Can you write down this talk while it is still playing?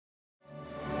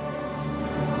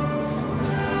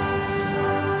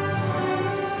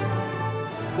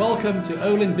welcome to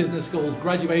Olin Business School's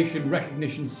graduation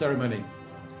recognition ceremony.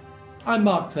 I'm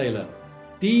Mark Taylor,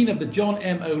 Dean of the John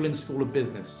M. Olin School of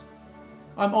Business.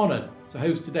 I'm honoured to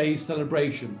host today's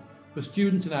celebration for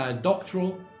students in our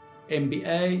doctoral,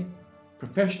 MBA,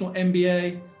 professional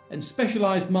MBA and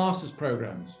specialised master's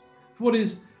programmes for what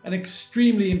is an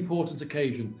extremely important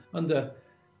occasion under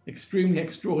extremely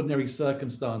extraordinary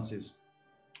circumstances.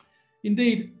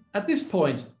 Indeed, at this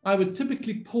point, I would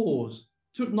typically pause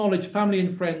to acknowledge family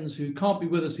and friends who can't be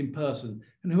with us in person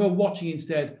and who are watching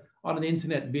instead on an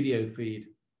internet video feed.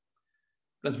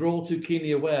 But as we're all too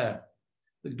keenly aware,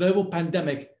 the global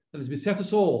pandemic that has beset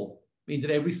us all means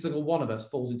that every single one of us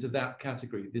falls into that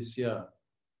category this year.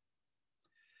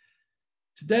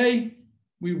 Today,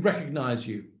 we recognise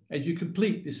you as you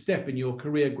complete this step in your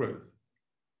career growth.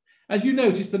 As you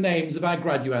notice the names of our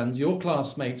graduands, your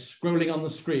classmates, scrolling on the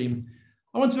screen,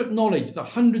 I want to acknowledge the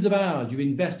hundreds of hours you've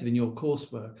invested in your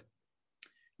coursework.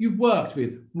 You've worked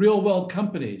with real-world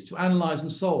companies to analyse and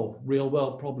solve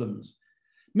real-world problems.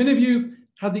 Many of you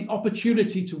had the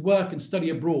opportunity to work and study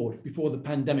abroad before the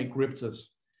pandemic gripped us.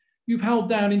 You've held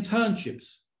down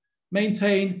internships,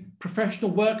 maintained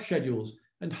professional work schedules,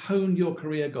 and honed your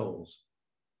career goals.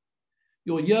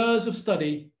 Your years of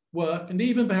study, work, and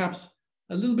even perhaps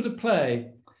a little bit of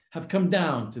play have come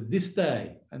down to this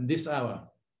day and this hour.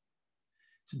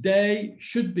 Today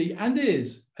should be and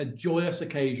is a joyous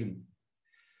occasion.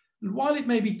 And while it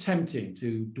may be tempting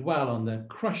to dwell on the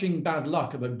crushing bad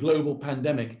luck of a global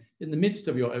pandemic in the midst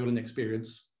of your Olin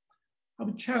experience, I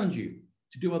would challenge you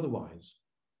to do otherwise.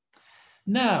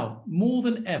 Now, more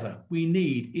than ever, we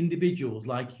need individuals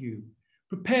like you,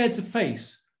 prepared to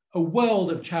face a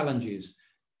world of challenges,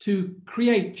 to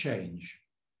create change.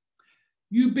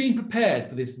 You've been prepared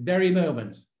for this very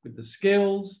moment with the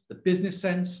skills, the business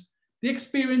sense, the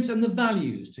experience and the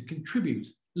values to contribute,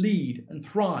 lead and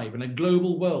thrive in a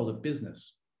global world of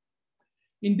business.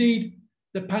 Indeed,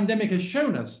 the pandemic has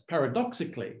shown us,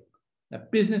 paradoxically,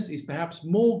 that business is perhaps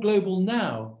more global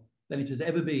now than it has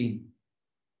ever been.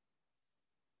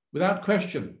 Without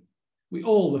question, we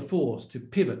all were forced to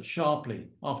pivot sharply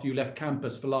after you left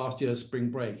campus for last year's spring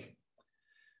break.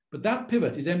 But that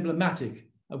pivot is emblematic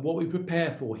of what we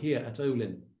prepare for here at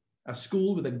Olin, a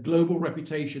school with a global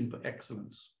reputation for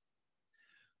excellence.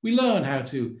 We learn how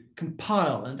to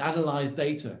compile and analyse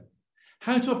data,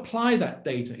 how to apply that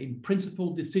data in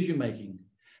principled decision-making,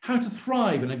 how to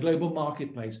thrive in a global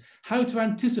marketplace, how to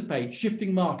anticipate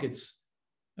shifting markets,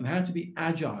 and how to be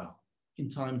agile in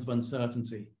times of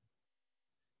uncertainty.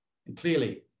 And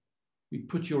clearly, we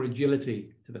put your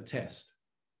agility to the test.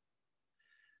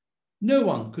 No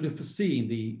one could have foreseen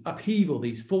the upheaval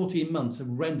these 14 months have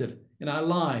rendered in our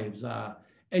lives, our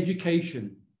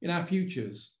education, in our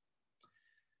futures.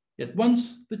 Yet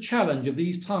once the challenge of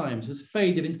these times has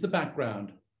faded into the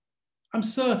background, I'm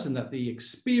certain that the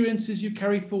experiences you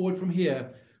carry forward from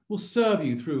here will serve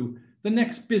you through the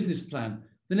next business plan,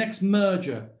 the next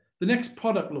merger, the next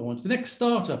product launch, the next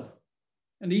startup,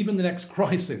 and even the next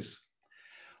crisis.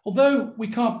 Although we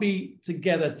can't be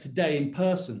together today in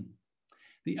person,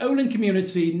 the Olin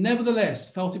community nevertheless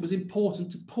felt it was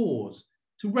important to pause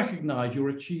to recognise your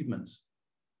achievements.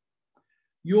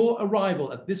 Your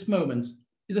arrival at this moment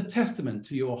is a testament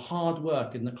to your hard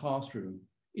work in the classroom,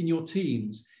 in your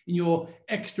teams, in your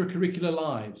extracurricular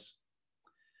lives.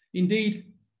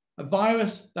 Indeed, a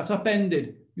virus that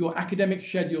upended your academic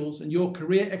schedules and your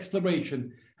career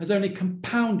exploration has only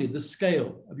compounded the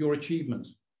scale of your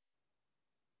achievements.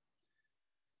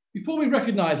 Before we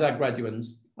recognise our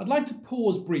graduates, I'd like to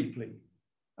pause briefly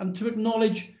and to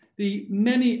acknowledge the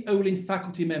many Olin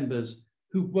faculty members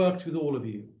who worked with all of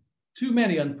you. Too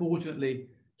many, unfortunately,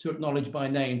 to acknowledge by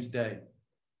name today.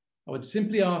 I would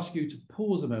simply ask you to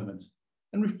pause a moment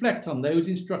and reflect on those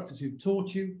instructors who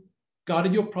taught you,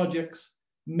 guided your projects,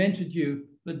 mentored you,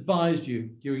 and advised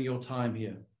you during your time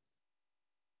here.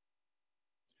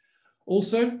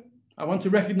 Also, I want to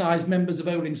recognise members of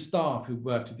Olin staff who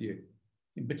worked with you.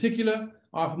 In particular,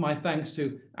 I offer my thanks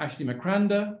to Ashley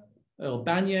McCrander, Earl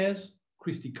Banyers,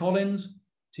 Christy Collins,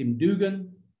 Tim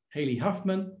Dugan, Hayley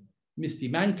Huffman, Misty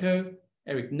Manco,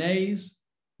 Eric Nays,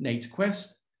 Nate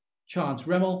Quest, Chance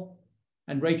Remmel,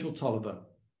 and Rachel Tolliver.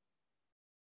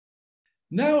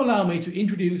 Now allow me to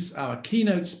introduce our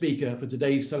keynote speaker for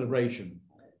today's celebration,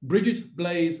 Bridget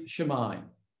Blaze Shamai.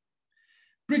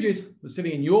 Bridget was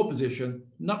sitting in your position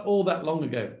not all that long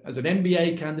ago as an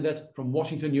MBA candidate from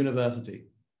Washington University.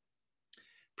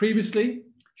 Previously,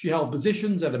 she held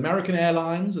positions at American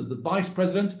Airlines as the Vice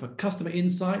President for Customer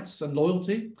Insights and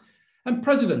Loyalty and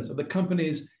President of the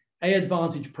company's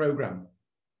A-Advantage program.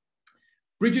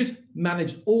 Bridget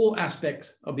managed all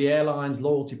aspects of the airline's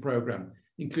loyalty program,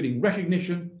 including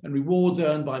recognition and rewards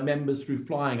earned by members through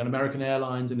flying on American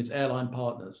Airlines and its airline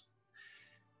partners.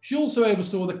 She also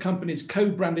oversaw the company's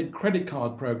co-branded credit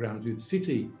card programs with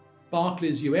Citi,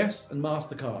 Barclays US, and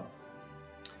MasterCard.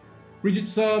 Bridget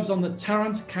serves on the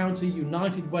Tarrant County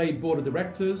United Way Board of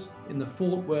Directors in the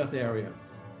Fort Worth area,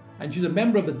 and she's a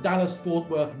member of the Dallas-Fort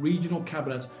Worth Regional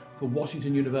Cabinet for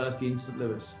Washington University in St.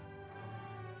 Louis.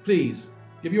 Please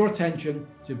give your attention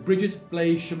to Bridget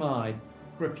Blaise-Shamai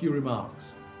for a few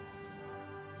remarks.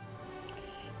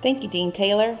 Thank you, Dean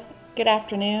Taylor. Good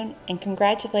afternoon, and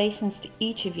congratulations to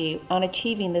each of you on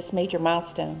achieving this major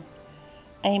milestone.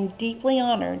 I am deeply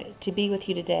honored to be with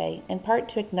you today, in part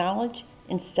to acknowledge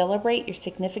and celebrate your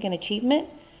significant achievement,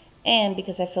 and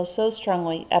because I feel so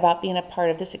strongly about being a part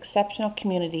of this exceptional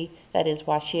community that is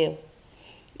WashU.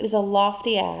 It is a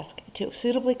lofty ask to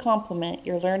suitably complement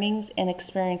your learnings and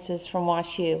experiences from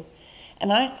WashU,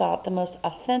 and I thought the most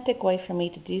authentic way for me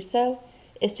to do so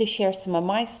is to share some of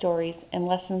my stories and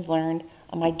lessons learned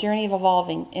on my journey of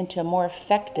evolving into a more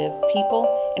effective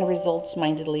people and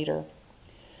results-minded leader.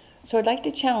 So I'd like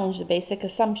to challenge the basic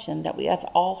assumption that we have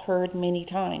all heard many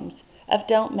times of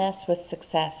don't mess with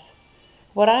success.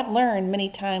 What I've learned many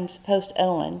times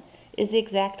post-Olin is the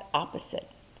exact opposite.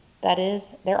 That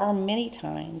is, there are many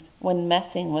times when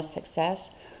messing with success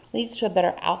leads to a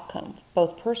better outcome,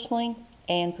 both personally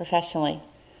and professionally.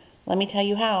 Let me tell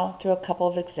you how through a couple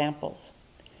of examples.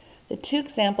 The two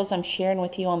examples I'm sharing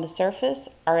with you on the surface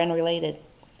are unrelated.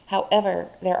 However,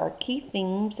 there are key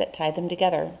themes that tie them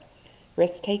together: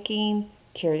 risk-taking,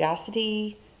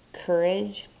 curiosity,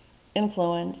 courage,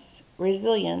 influence,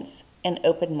 resilience, and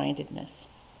open-mindedness.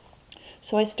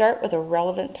 So I start with a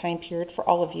relevant time period for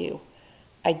all of you.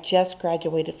 I just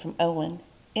graduated from Olin,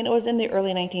 and it was in the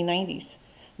early 1990s.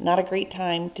 Not a great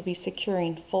time to be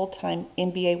securing full-time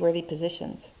MBA-worthy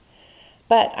positions.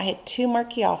 But I had two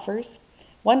marquee offers,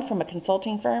 one from a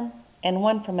consulting firm and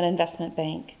one from an investment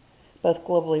bank, both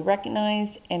globally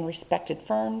recognized and respected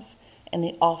firms, and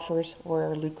the offers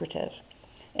were lucrative.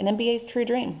 An MBA's true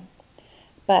dream.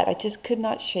 But I just could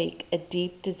not shake a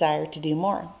deep desire to do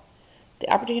more.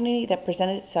 The opportunity that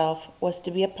presented itself was to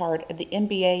be a part of the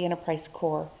MBA Enterprise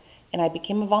Corps, and I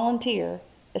became a volunteer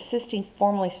assisting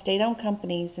formerly state-owned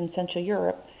companies in Central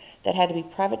Europe that had to be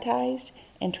privatized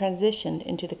and transitioned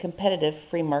into the competitive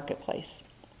free marketplace.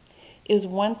 It was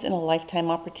once in a lifetime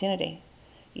opportunity.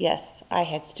 Yes, I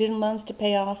had student loans to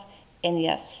pay off, and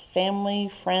yes,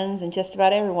 family, friends, and just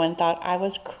about everyone thought I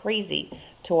was crazy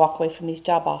to walk away from these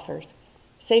job offers,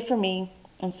 save for me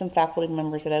and some faculty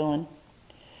members at Olin.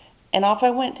 And off I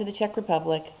went to the Czech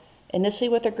Republic, initially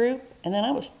with a group, and then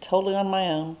I was totally on my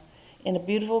own, in a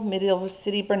beautiful medieval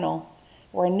city, Brno,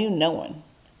 where I knew no one,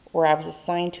 where I was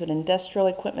assigned to an industrial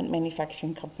equipment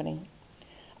manufacturing company.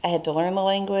 I had to learn the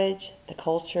language, the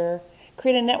culture,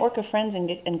 create a network of friends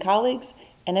and colleagues,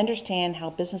 and understand how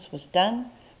business was done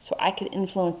so I could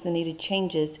influence the needed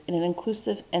changes in an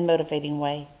inclusive and motivating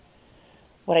way.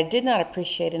 What I did not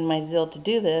appreciate in my zeal to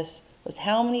do this was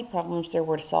how many problems there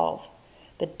were to solve,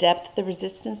 the depth of the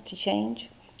resistance to change,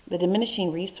 the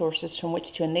diminishing resources from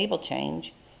which to enable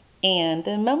change, and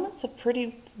the moments of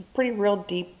pretty real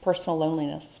deep personal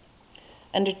loneliness.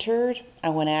 Undeterred, I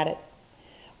went at it,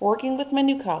 working with my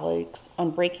new colleagues on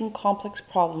breaking complex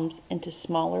problems into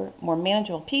smaller, more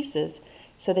manageable pieces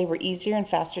so they were easier and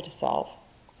faster to solve.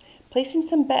 Placing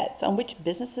some bets on which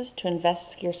businesses to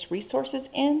invest scarce resources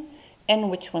in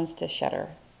and which ones to shutter.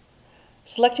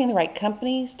 Selecting the right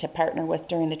companies to partner with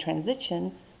during the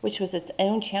transition, which was its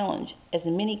own challenge, as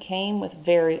many came with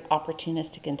very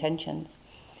opportunistic intentions.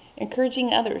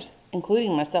 Encouraging others,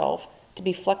 including myself, to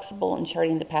be flexible in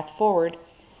charting the path forward,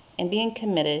 and being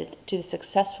committed to the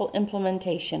successful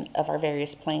implementation of our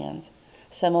various plans,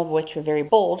 some of which were very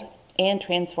bold and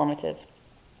transformative.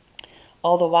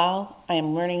 All the while, I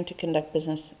am learning to conduct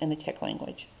business in the Czech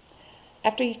language.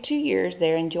 After 2 years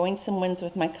there, enjoying some wins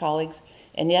with my colleagues,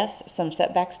 and yes, some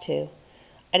setbacks too,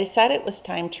 I decided it was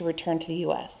time to return to the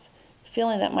U.S.,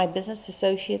 feeling that my business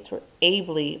associates were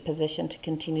ably positioned to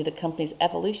continue the company's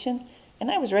evolution,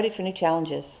 and I was ready for new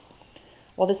challenges.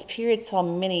 While this period saw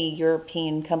many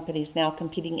European companies now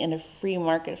competing in a free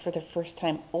market for the first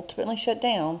time ultimately shut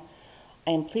down,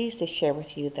 I am pleased to share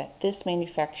with you that this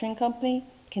manufacturing company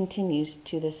continues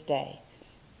to this day,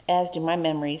 as do my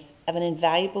memories of an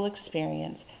invaluable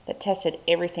experience that tested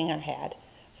everything I had,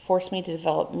 forced me to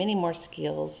develop many more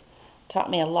skills,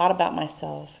 taught me a lot about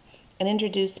myself, and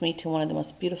introduced me to one of the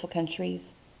most beautiful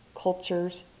countries,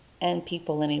 cultures, and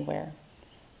people anywhere.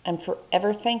 I'm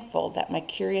forever thankful that my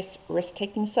curious,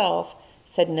 risk-taking self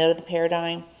said no to the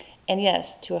paradigm, and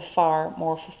yes, to a far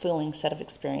more fulfilling set of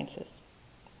experiences.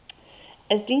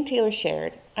 As Dean Taylor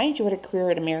shared, I enjoyed a career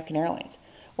at American Airlines,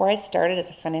 where I started as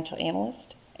a financial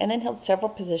analyst and then held several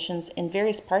positions in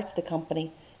various parts of the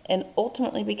company and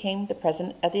ultimately became the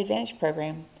president of the Advantage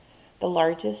Program, the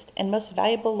largest and most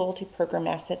valuable loyalty program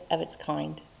asset of its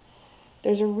kind.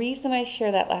 There's a reason I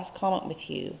share that last comment with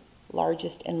you,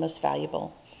 largest and most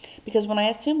valuable, because when I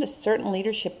assumed a certain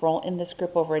leadership role in this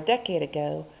group over a decade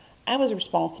ago, I was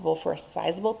responsible for a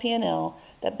sizable P&L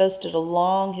that boasted a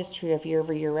long history of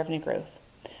year-over-year revenue growth.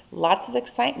 Lots of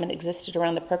excitement existed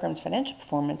around the program's financial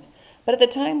performance, but at the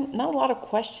time, not a lot of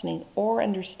questioning or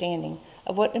understanding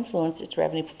of what influenced its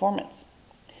revenue performance.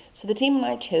 So the team and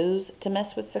I chose to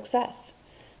mess with success.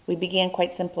 We began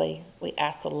quite simply. We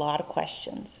asked a lot of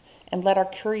questions and let our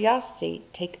curiosity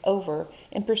take over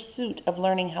in pursuit of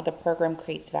learning how the program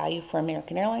creates value for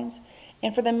American Airlines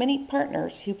and for the many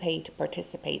partners who pay to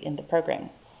participate in the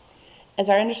program. As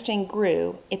our understanding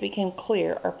grew, it became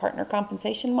clear our partner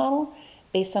compensation model,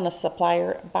 based on a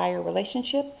supplier-buyer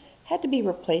relationship, had to be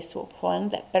replaced with one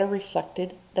that better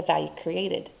reflected the value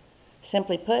created.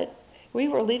 Simply put, we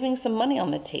were leaving some money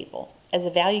on the table, as the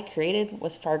value created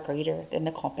was far greater than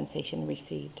the compensation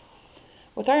received.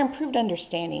 With our improved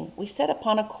understanding, we set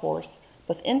upon a course,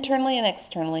 both internally and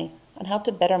externally, on how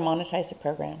to better monetize the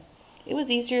program. It was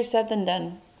easier said than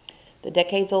done. The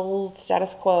decades-old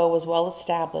status quo was well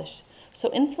established, so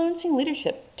influencing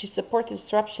leadership to support the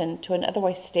disruption to an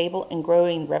otherwise stable and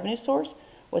growing revenue source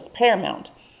was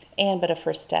paramount and but a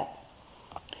first step.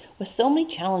 With so many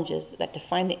challenges that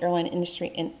define the airline industry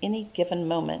in any given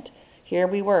moment, here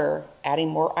we were, adding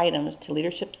more items to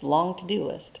leadership's long to-do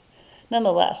list.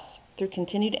 Nonetheless, through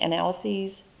continued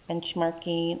analyses,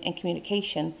 benchmarking, and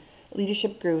communication,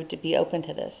 leadership grew to be open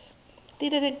to this. They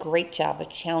did a great job of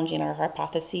challenging our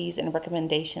hypotheses and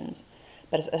recommendations,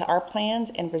 but as our plans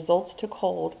and results took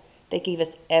hold, they gave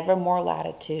us ever more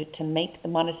latitude to make the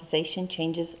monetization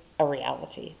changes a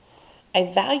reality. I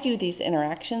value these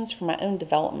interactions for my own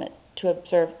development to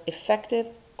observe effective,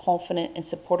 confident, and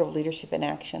supportive leadership in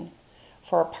action.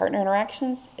 For our partner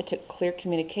interactions, it took clear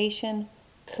communication,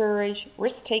 courage,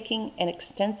 risk-taking, and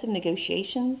extensive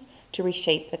negotiations to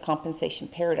reshape the compensation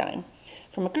paradigm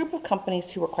from a group of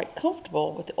companies who were quite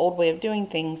comfortable with the old way of doing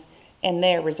things and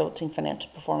their resulting financial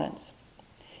performance.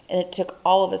 And it took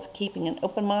all of us keeping an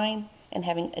open mind and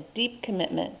having a deep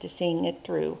commitment to seeing it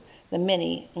through the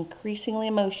many increasingly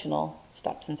emotional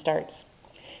stops and starts.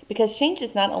 Because change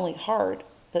is not only hard,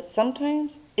 but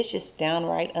sometimes it's just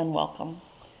downright unwelcome.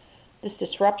 This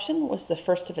disruption was the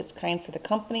first of its kind for the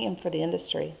company and for the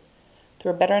industry.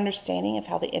 Through a better understanding of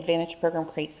how the Advantage program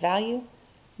creates value,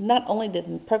 not only did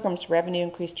the program's revenue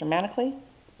increase dramatically,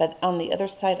 but on the other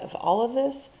side of all of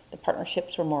this, the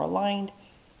partnerships were more aligned,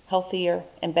 healthier,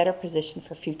 and better positioned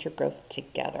for future growth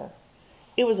together.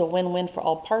 It was a win-win for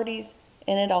all parties,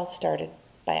 and it all started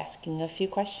by asking a few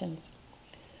questions.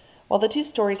 While the two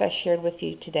stories I shared with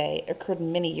you today occurred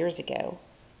many years ago,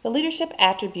 the leadership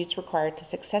attributes required to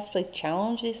successfully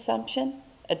challenge the assumption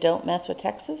of "don't mess with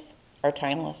Texas" are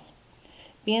timeless.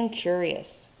 Being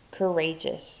curious,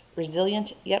 courageous,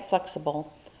 resilient yet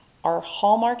flexible are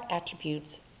hallmark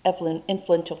attributes of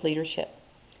influential leadership.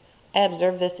 I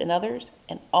observed this in others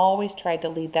and always tried to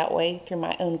lead that way through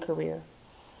my own career.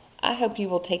 I hope you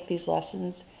will take these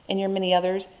lessons and your many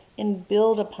others and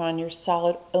build upon your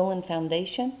solid Olin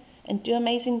foundation and do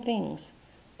amazing things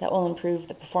that will improve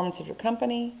the performance of your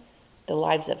company, the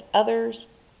lives of others,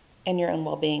 and your own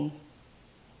well-being.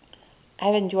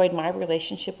 I've enjoyed my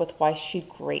relationship with WashU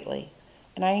greatly,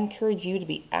 and I encourage you to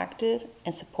be active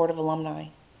and supportive alumni.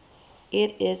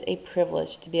 It is a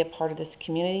privilege to be a part of this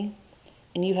community,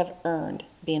 and you have earned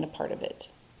being a part of it.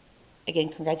 Again,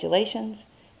 congratulations,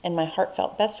 and my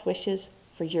heartfelt best wishes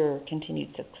for your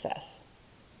continued success.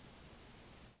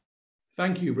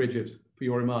 Thank you, Bridget, for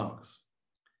your remarks.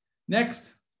 Next,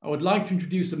 I would like to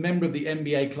introduce a member of the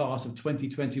MBA class of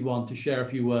 2021 to share a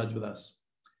few words with us,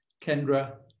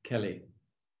 Kendra Kelly.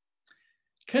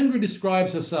 Kendra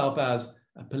describes herself as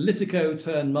a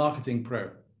politico-turned-marketing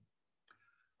pro.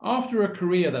 After a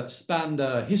career that spanned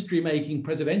a history-making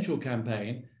presidential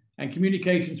campaign and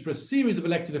communications for a series of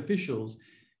elected officials,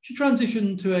 she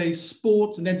transitioned to a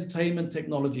sports and entertainment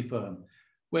technology firm,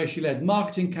 where she led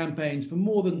marketing campaigns for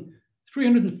more than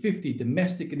 350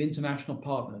 domestic and international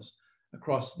partners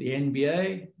across the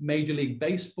NBA, Major League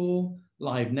Baseball,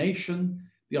 Live Nation,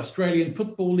 the Australian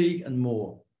Football League, and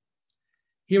more.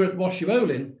 Here at WashU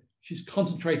Olin, she's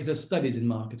concentrated her studies in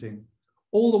marketing,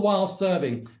 all the while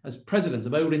serving as president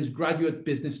of Olin's Graduate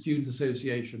Business Students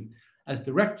Association, as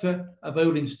director of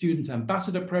Olin's Student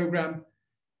Ambassador Program,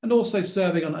 and also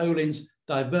serving on Olin's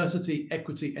Diversity,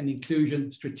 Equity and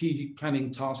Inclusion Strategic Planning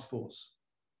Task Force.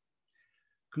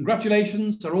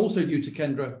 Congratulations are also due to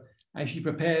Kendra as she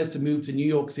prepares to move to New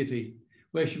York City,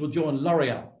 where she will join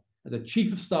L'Oreal as a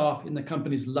Chief of Staff in the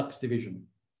company's Lux division.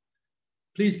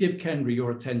 Please give Kendra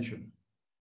your attention.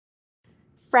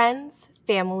 Friends,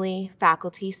 family,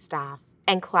 faculty, staff,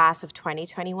 and class of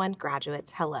 2021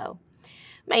 graduates, hello.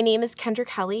 My name is Kendra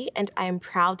Kelly, and I am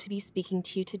proud to be speaking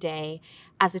to you today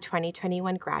as a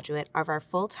 2021 graduate of our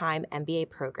full-time MBA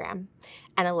program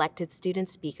and elected student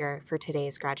speaker for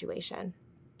today's graduation.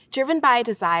 Driven by a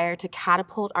desire to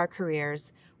catapult our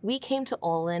careers, we came to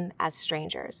Olin as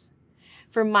strangers.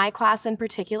 For my class in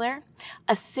particular,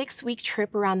 a 6-week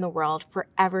trip around the world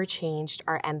forever changed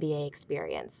our MBA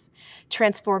experience,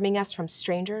 transforming us from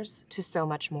strangers to so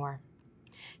much more.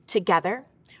 Together,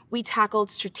 we tackled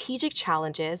strategic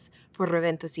challenges for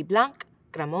Reventos y Blanc,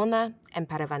 Gramona, and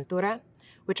Paraventura,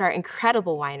 which are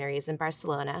incredible wineries in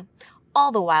Barcelona,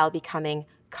 all the while becoming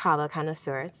cava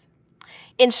connoisseurs.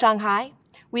 In Shanghai,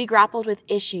 we grappled with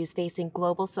issues facing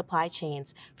global supply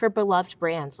chains for beloved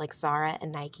brands like Zara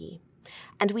and Nike.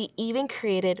 And we even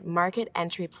created market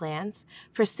entry plans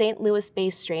for St.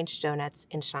 Louis-based Strange Donuts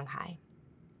in Shanghai.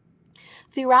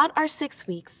 Throughout our 6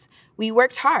 weeks, we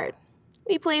worked hard.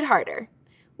 We played harder.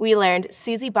 We learned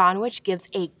Susie Bonwich gives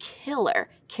a killer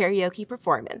karaoke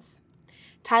performance.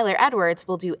 Tyler Edwards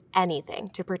will do anything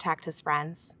to protect his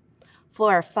friends.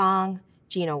 Flora Fong,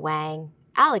 Gina Wang,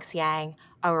 Alex Yang,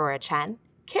 Aurora Chen,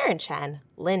 Karen Chen,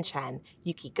 Lynn Chen,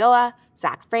 Yuki Goa,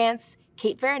 Zach France,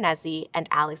 Kate Veronese, and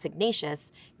Alex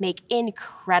Ignatius make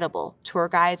incredible tour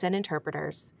guides and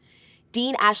interpreters.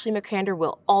 Dean Ashley McCrander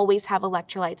will always have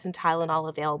electrolytes and Tylenol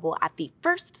available at the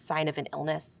first sign of an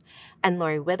illness, and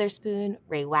Lori Witherspoon,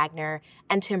 Ray Wagner,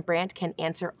 and Tim Brandt can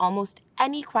answer almost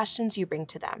any questions you bring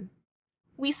to them.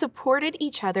 We supported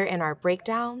each other in our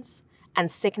breakdowns and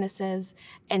sicknesses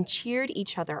and cheered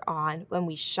each other on when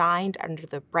we shined under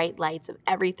the bright lights of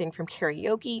everything from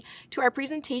karaoke to our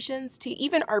presentations to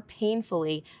even our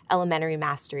painfully elementary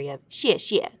mastery of xie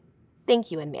xie, thank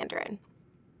you in Mandarin.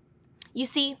 You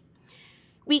see,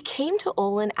 we came to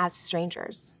Olin as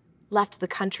strangers, left the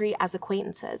country as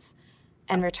acquaintances,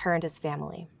 and returned as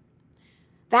family.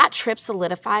 That trip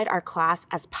solidified our class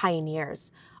as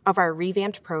pioneers of our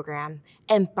revamped program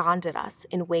and bonded us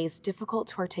in ways difficult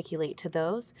to articulate to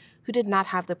those who did not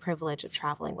have the privilege of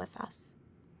traveling with us.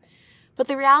 But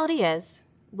the reality is,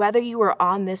 whether you were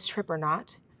on this trip or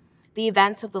not, the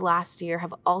events of the last year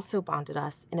have also bonded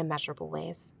us in immeasurable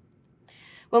ways.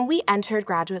 When we entered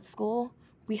graduate school,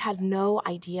 we had no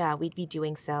idea we'd be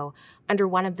doing so under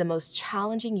one of the most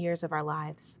challenging years of our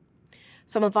lives.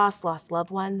 Some of us lost loved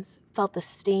ones, felt the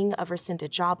sting of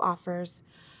rescinded job offers,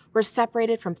 were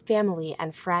separated from family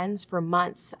and friends for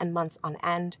months and months on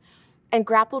end, and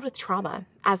grappled with trauma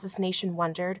as this nation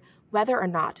wondered whether or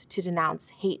not to denounce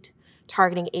hate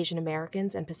targeting Asian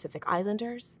Americans and Pacific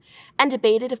Islanders, and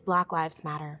debated if Black Lives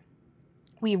Matter.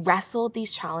 We wrestled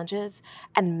these challenges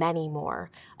and many more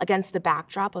against the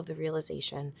backdrop of the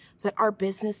realization that our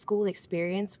business school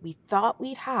experience we thought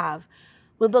we'd have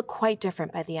would look quite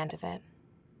different by the end of it.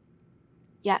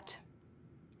 Yet,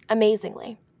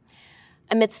 amazingly,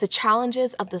 amidst the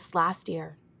challenges of this last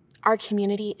year, our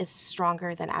community is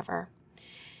stronger than ever.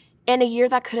 In a year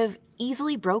that could have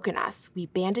easily broken us, we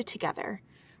banded together,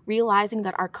 realizing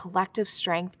that our collective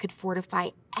strength could fortify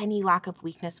any lack of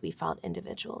weakness we felt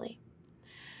individually.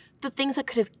 The things that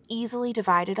could have easily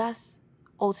divided us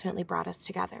ultimately brought us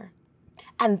together.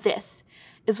 And this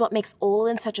is what makes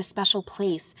Olin such a special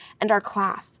place and our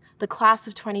class, the class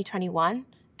of 2021,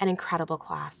 an incredible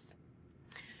class.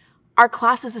 Our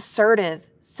class is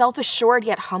assertive, self-assured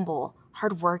yet humble,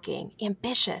 hardworking,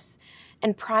 ambitious,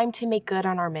 and primed to make good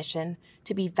on our mission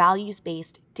to be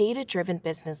values-based, data-driven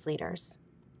business leaders.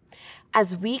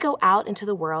 As we go out into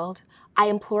the world, I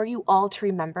implore you all to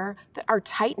remember that our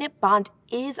tight-knit bond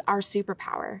is our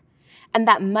superpower, and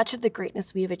that much of the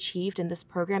greatness we have achieved in this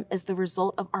program is the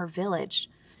result of our village,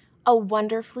 a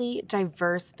wonderfully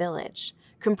diverse village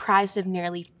comprised of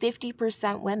nearly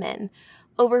 50% women,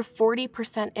 over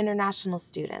 40% international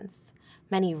students,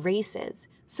 many races,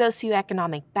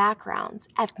 socioeconomic backgrounds,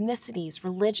 ethnicities,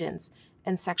 religions,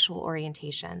 and sexual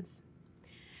orientations.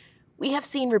 We have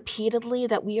seen repeatedly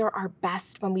that we are our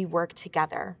best when we work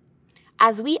together.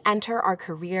 As we enter our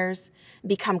careers,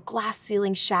 become glass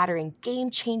ceiling shattering,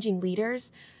 game-changing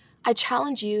leaders, I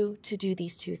challenge you to do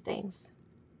these two things.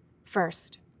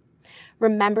 First,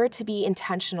 remember to be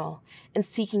intentional in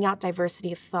seeking out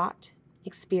diversity of thought,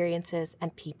 experiences,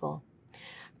 and people.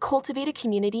 Cultivate a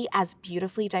community as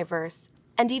beautifully diverse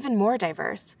and even more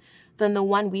diverse than the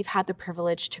one we've had the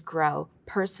privilege to grow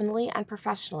personally and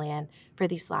professionally in for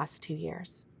these last 2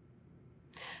 years.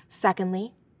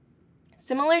 Secondly,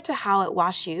 similar to how at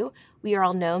WashU we are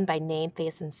all known by name,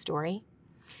 face, and story.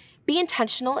 Be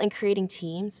intentional in creating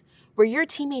teams where your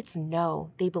teammates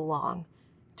know they belong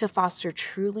to foster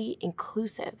truly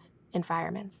inclusive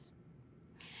environments.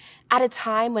 At a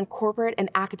time when corporate and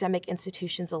academic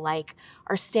institutions alike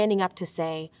are standing up to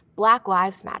say, Black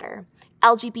Lives Matter,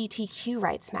 LGBTQ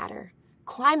rights matter,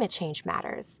 climate change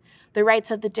matters, the rights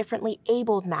of the differently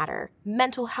abled matter,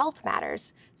 mental health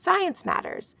matters, science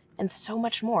matters, and so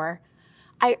much more,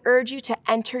 I urge you to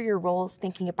enter your roles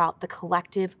thinking about the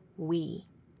collective we.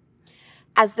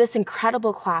 As this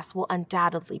incredible class will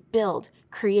undoubtedly build,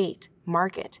 create,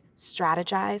 market,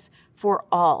 strategize for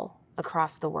all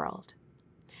across the world.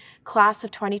 Class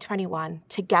of 2021,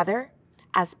 together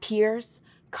as peers,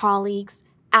 colleagues,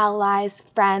 allies,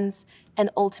 friends, and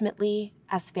ultimately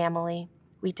as family,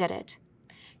 we did it.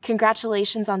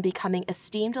 Congratulations on becoming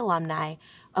esteemed alumni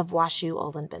of WashU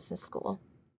Olin Business School.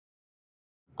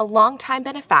 A longtime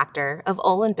benefactor of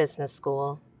Olin Business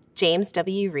School, James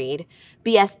W. Reed,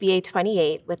 BSBA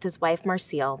 28 with his wife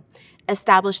Marcille,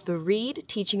 established the Reed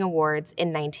Teaching Awards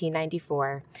in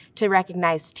 1994 to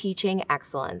recognize teaching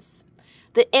excellence.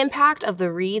 The impact of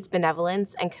the Reed's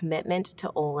benevolence and commitment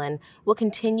to Olin will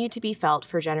continue to be felt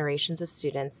for generations of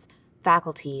students,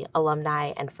 faculty,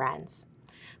 alumni, and friends.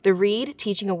 The Reed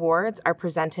Teaching Awards are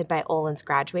presented by Olin's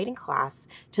graduating class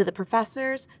to the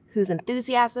professors whose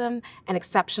enthusiasm and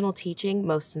exceptional teaching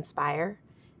most inspire,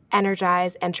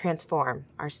 energize, and transform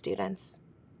our students.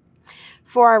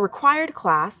 For our required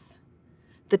class,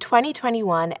 the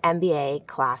 2021 MBA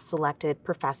class selected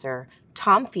Professor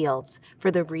Tom Fields for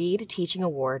the Reed Teaching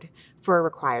Award for a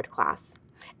required class.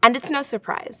 And it's no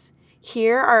surprise.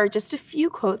 Here are just a few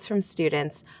quotes from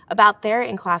students about their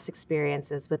in-class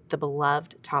experiences with the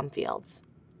beloved Tom Fields.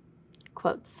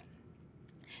 Quotes: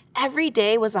 "Every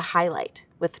day was a highlight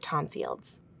with Tom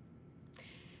Fields.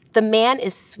 The man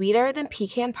is sweeter than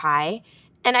pecan pie,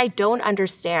 and I don't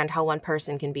understand how one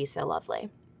person can be so lovely.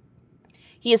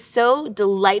 He is so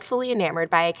delightfully enamored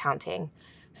by accounting.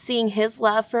 Seeing his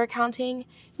love for accounting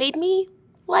made me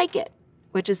like it,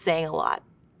 which is saying a lot.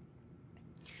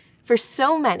 For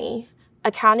so many,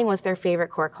 accounting was their favorite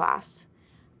core class.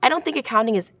 I don't think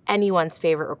accounting is anyone's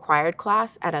favorite required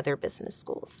class at other business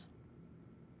schools.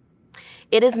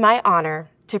 It is my honor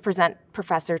to present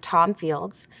Professor Tom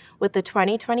Fields with the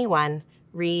 2021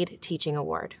 Reed Teaching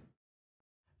Award."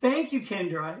 Thank you,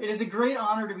 Kendra. It is a great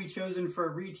honor to be chosen for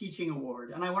a Reed Teaching Award,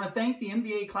 and I want to thank the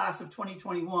MBA Class of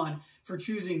 2021 for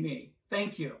choosing me.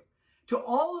 Thank you. To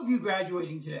all of you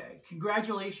graduating today,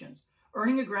 congratulations.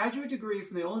 Earning a graduate degree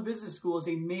from the Olin Business School is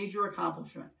a major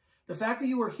accomplishment. The fact that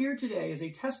you are here today is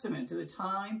a testament to the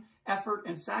time, effort,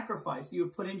 and sacrifice that you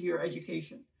have put into your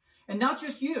education. And not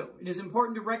just you, it is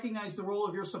important to recognize the role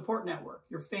of your support network,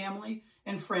 your family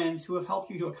and friends who have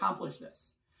helped you to accomplish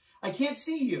this. I can't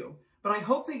see you, but I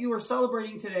hope that you are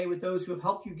celebrating today with those who have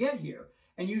helped you get here,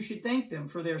 and you should thank them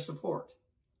for their support.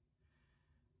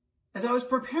 As I was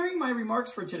preparing my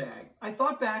remarks for today, I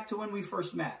thought back to when we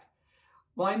first met.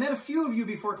 While I met a few of you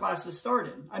before classes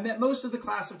started, I met most of the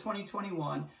class of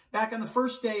 2021 back on the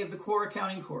first day of the core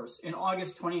accounting course in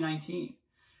August 2019.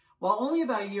 While only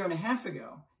about a year and a half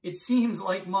ago, it seems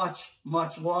like much,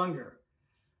 much longer.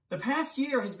 The past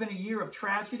year has been a year of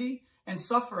tragedy and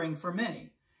suffering for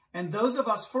many, and those of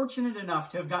us fortunate enough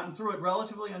to have gotten through it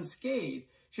relatively unscathed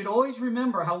should always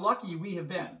remember how lucky we have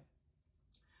been.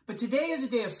 But today is a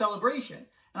day of celebration,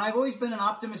 and I've always been an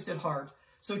optimist at heart,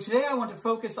 so today I want to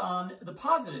focus on the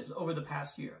positives over the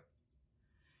past year.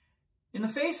 In the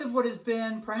face of what has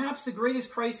been perhaps the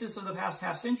greatest crisis of the past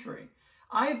half century,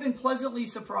 I have been pleasantly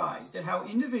surprised at how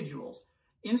individuals,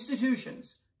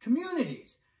 institutions,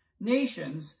 communities,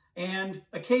 nations, and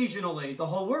occasionally the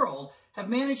whole world have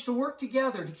managed to work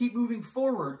together to keep moving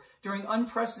forward during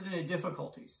unprecedented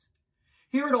difficulties.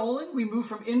 Here at Olin, we move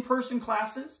from in-person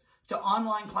classes to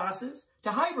online classes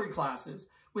to hybrid classes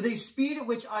with a speed at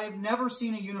which I have never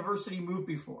seen a university move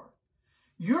before.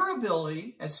 Your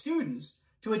ability as students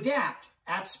to adapt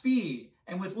at speed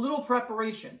and with little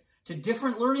preparation to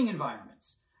different learning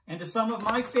environments and to some of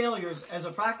my failures as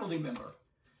a faculty member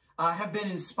have been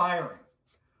inspiring.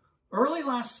 Early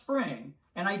last spring,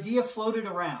 an idea floated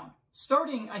around,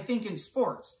 starting, I think, in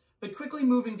sports, but quickly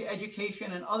moving to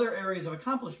education and other areas of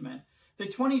accomplishment,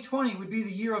 that 2020 would be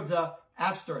the year of the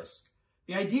asterisk.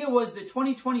 The idea was that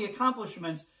 2020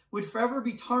 accomplishments would forever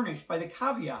be tarnished by the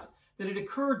caveat that it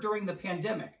occurred during the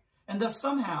pandemic and thus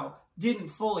somehow didn't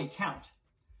fully count.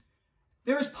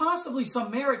 There is possibly some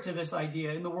merit to this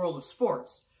idea in the world of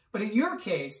sports, but in your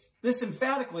case, this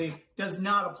emphatically does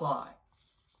not apply.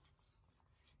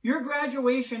 Your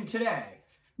graduation today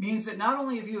means that not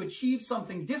only have you achieved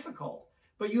something difficult,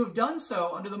 but you have done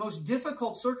so under the most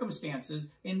difficult circumstances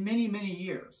in many, many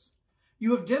years.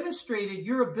 You have demonstrated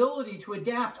your ability to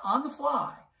adapt on the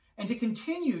fly and to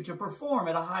continue to perform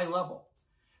at a high level.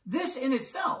 This in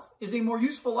itself is a more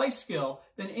useful life skill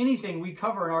than anything we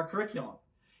cover in our curriculum.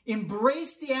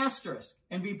 Embrace the asterisk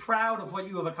and be proud of what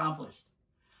you have accomplished.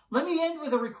 Let me end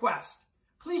with a request.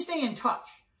 Please stay in touch.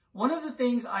 One of the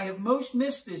things I have most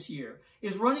missed this year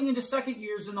is running into second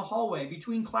years in the hallway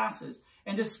between classes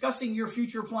and discussing your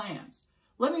future plans.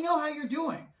 Let me know how you're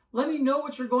doing. Let me know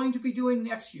what you're going to be doing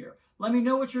next year. Let me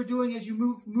know what you're doing as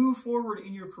you move forward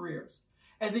in your careers.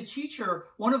 As a teacher,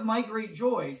 one of my great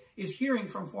joys is hearing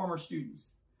from former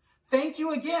students. Thank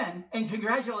you again, and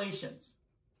congratulations.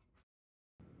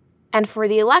 And for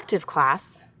the elective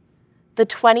class, the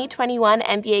 2021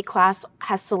 MBA class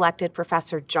has selected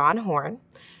Professor John Horn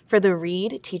for the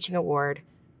Reed Teaching Award.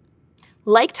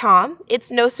 Like Tom,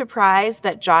 it's no surprise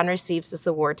that John receives this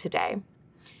award today,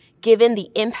 given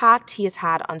the impact he has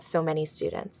had on so many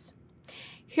students.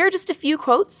 Here are just a few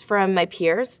quotes from my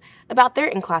peers about their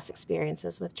in-class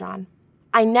experiences with John.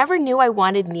 I never knew I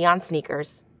wanted neon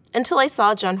sneakers until I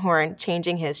saw John Horn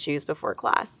changing his shoes before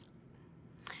class.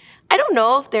 I don't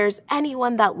know if there's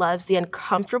anyone that loves the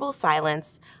uncomfortable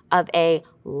silence of a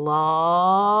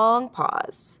long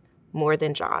pause more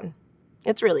than John.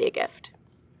 It's really a gift.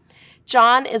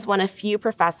 John is one of few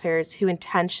professors who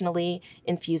intentionally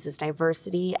infuses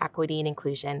diversity, equity, and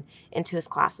inclusion into his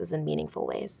classes in meaningful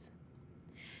ways.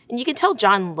 And you can tell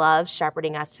John loves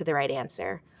shepherding us to the right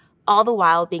answer, all the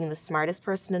while being the smartest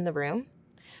person in the room,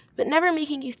 but never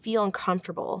making you feel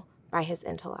uncomfortable by his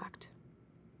intellect.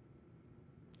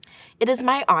 It is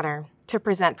my honor to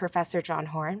present Professor John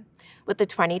Horn with the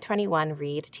 2021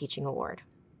 Reed Teaching Award.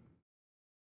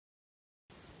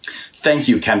 Thank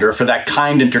you, Kendra, for that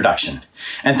kind introduction.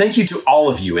 And thank you to all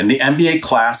of you in the MBA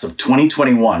class of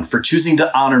 2021 for choosing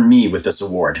to honor me with this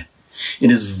award.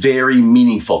 It is very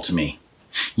meaningful to me.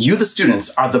 You, the students,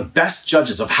 are the best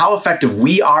judges of how effective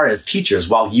we are as teachers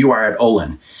while you are at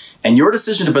Olin. And your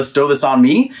decision to bestow this on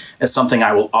me is something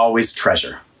I will always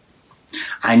treasure.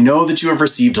 I know that you have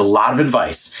received a lot of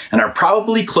advice and are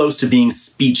probably close to being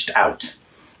speeched out.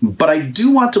 But I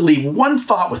do want to leave one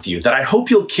thought with you that I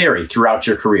hope you'll carry throughout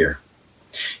your career.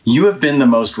 You have been the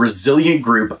most resilient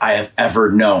group I have ever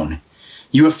known.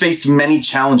 You have faced many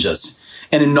challenges.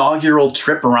 An inaugural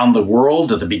trip around the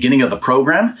world at the beginning of the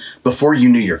program before you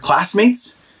knew your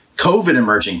classmates, COVID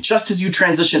emerging just as you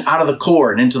transitioned out of the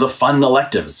core and into the fun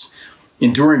electives,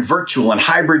 enduring virtual and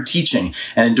hybrid teaching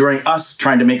and enduring us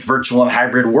trying to make virtual and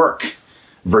hybrid work,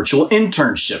 virtual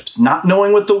internships, not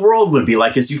knowing what the world would be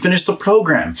like as you finished the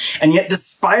program. And yet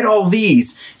despite all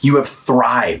these, you have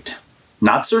thrived,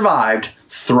 not survived,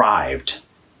 thrived.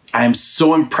 I am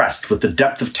so impressed with the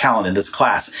depth of talent in this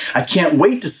class. I can't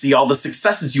wait to see all the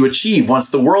successes you achieve once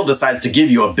the world decides to give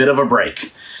you a bit of a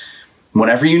break.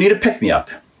 Whenever you need a pick-me-up,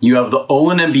 you have the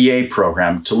Olin MBA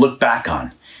program to look back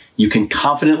on. You can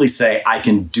confidently say, I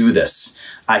can do this.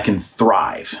 I can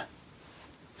thrive.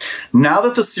 Now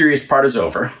that the serious part is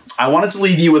over, I wanted to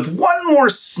leave you with one more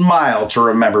smile to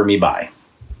remember me by.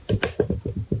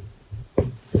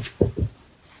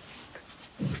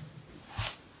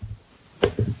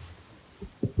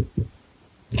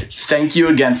 Thank you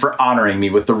again for honoring me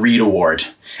with the Reed Award,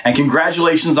 and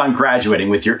congratulations on graduating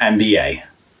with your MBA.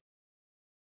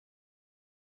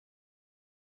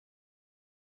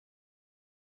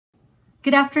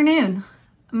 Good afternoon.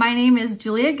 My name is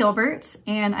Julia Gilbert,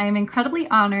 and I am incredibly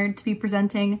honored to be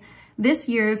presenting this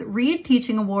year's Reed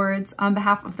Teaching Awards on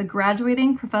behalf of the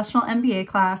graduating professional MBA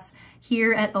class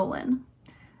here at Olin.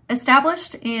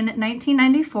 Established in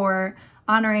 1994,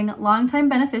 honoring longtime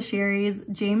beneficiaries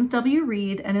James W.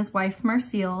 Reed and his wife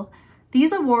Marcille,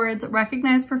 these awards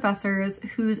recognize professors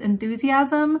whose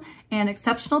enthusiasm and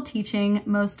exceptional teaching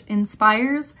most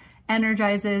inspires,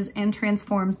 energizes, and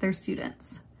transforms their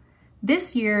students.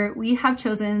 This year, we have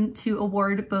chosen to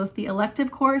award both the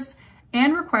elective course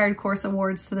and required course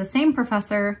awards to the same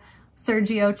professor,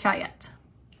 Sergio Chayet.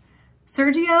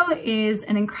 Sergio is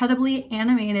an incredibly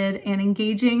animated and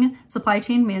engaging supply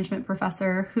chain management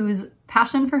professor whose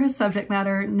passion for his subject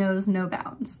matter knows no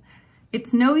bounds.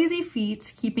 It's no easy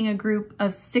feat keeping a group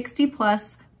of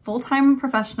 60+ full-time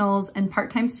professionals and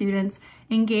part-time students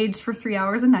engaged for 3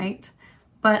 hours a night,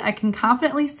 but I can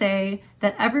confidently say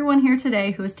that everyone here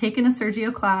today who has taken a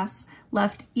Sergio class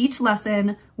left each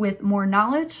lesson with more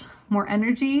knowledge, more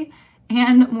energy,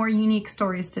 and more unique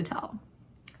stories to tell.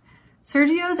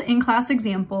 Sergio's in-class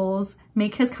examples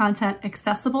make his content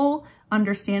accessible,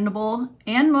 understandable,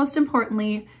 and most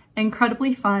importantly,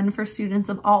 incredibly fun for students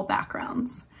of all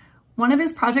backgrounds. One of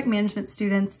his project management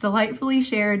students delightfully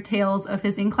shared tales of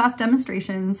his in-class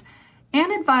demonstrations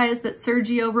and advised that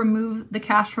Sergio remove the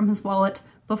cash from his wallet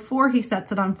before he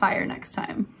sets it on fire next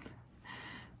time.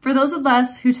 For those of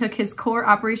us who took his core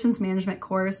operations management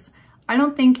course, I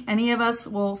don't think any of us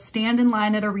will stand in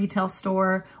line at a retail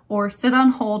store or sit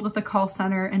on hold with the call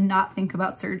center and not think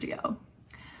about Sergio.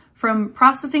 From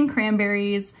processing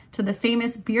cranberries to the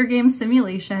famous beer game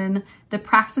simulation, the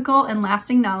practical and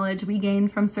lasting knowledge we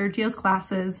gained from Sergio's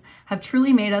classes have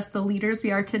truly made us the leaders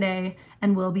we are today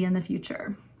and will be in the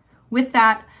future. With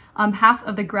that, on behalf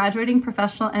of the graduating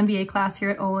professional MBA class here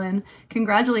at Olin,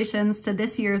 congratulations to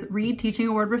this year's Reed Teaching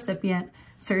Award recipient,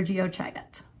 Sergio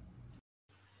Chayet.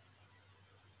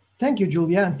 Thank you,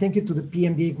 Julia, and thank you to the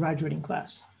PMBA graduating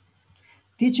class.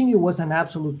 Teaching you was an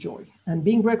absolute joy, and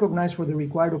being recognized for the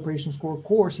required operations core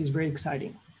course is very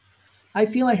exciting. I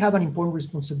feel I have an important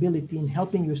responsibility in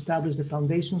helping you establish the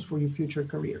foundations for your future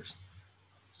careers.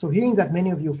 So hearing that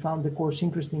many of you found the course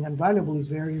interesting and valuable is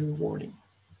very rewarding.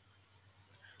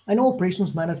 I know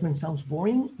operations management sounds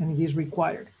boring, and it is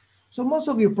required. So most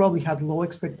of you probably had low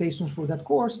expectations for that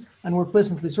course and were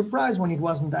pleasantly surprised when it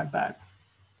wasn't that bad.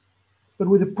 But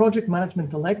with the project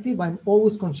management elective, I'm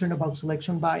always concerned about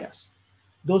selection bias.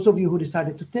 Those of you who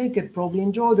decided to take it probably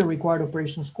enjoyed the required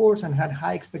operations course and had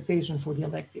high expectations for the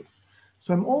elective.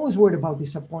 So I'm always worried about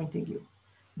disappointing you.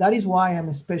 That is why I'm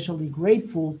especially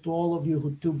grateful to all of you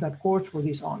who took that course for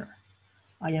this honor.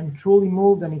 I am truly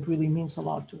moved, and it really means a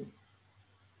lot to me.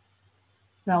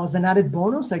 Now, as an added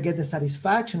bonus, I get the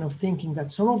satisfaction of thinking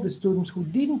that some of the students who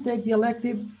didn't take the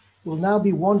elective will now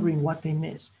be wondering what they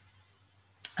missed.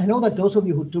 I know that those of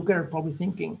you who took it are probably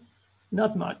thinking,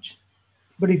 not much.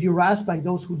 But if you're asked by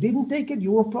those who didn't take it,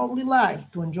 you will probably lie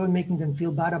to enjoy making them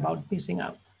feel bad about missing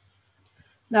out.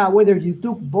 Now, whether you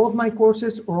took both my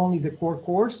courses or only the core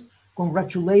course,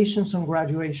 congratulations on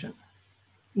graduation.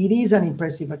 It is an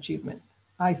impressive achievement.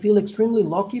 I feel extremely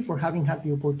lucky for having had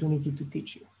the opportunity to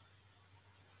teach you.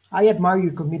 I admire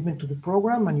your commitment to the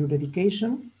program and your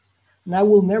dedication, and I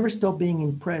will never stop being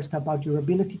impressed about your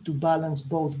ability to balance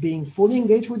both being fully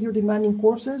engaged with your demanding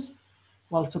courses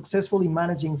while successfully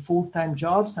managing full-time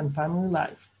jobs and family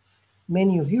life,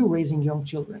 many of you raising young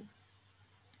children.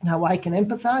 Now, I can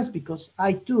empathize because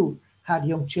I too had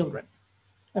young children.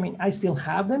 I mean, I still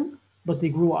have them, but they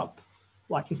grew up.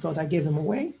 What, you thought I gave them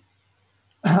away?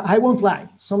 I won't lie,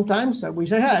 sometimes I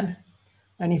wish I had.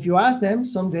 And if you ask them,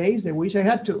 some days they wish I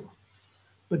had too.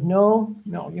 But no,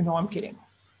 I'm kidding.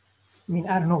 I mean,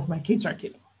 I don't know if my kids are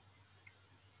kidding.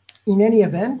 In any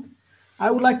event, I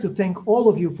would like to thank all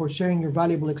of you for sharing your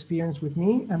valuable experience with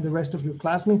me and the rest of your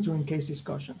classmates during case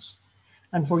discussions,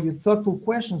 and for your thoughtful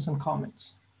questions and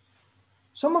comments.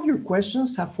 Some of your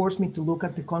questions have forced me to look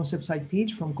at the concepts I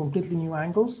teach from completely new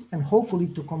angles and hopefully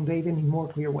to convey them in more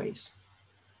clear ways.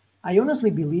 I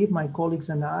honestly believe my colleagues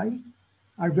and I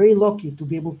are very lucky to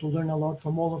be able to learn a lot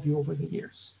from all of you over the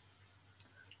years.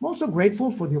 I'm also grateful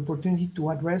for the opportunity to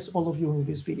address all of you in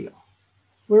this video.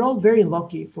 We're all very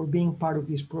lucky for being part of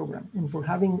this program and for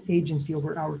having agency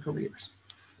over our careers.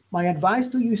 My advice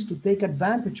to you is to take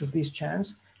advantage of this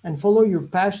chance and follow your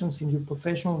passions in your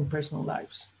professional and personal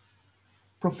lives.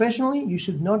 Professionally, you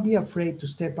should not be afraid to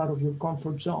step out of your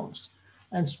comfort zones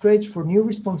and stretch for new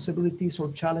responsibilities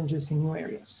or challenges in new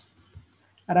areas.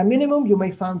 At a minimum, you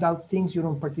may find out things you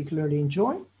don't particularly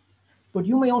enjoy, but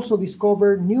you may also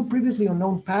discover new previously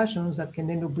unknown passions that can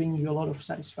end up bringing you a lot of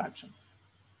satisfaction.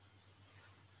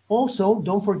 Also,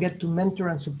 don't forget to mentor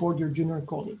and support your junior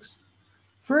colleagues.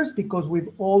 First, because we've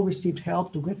all received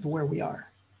help to get to where we are,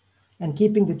 and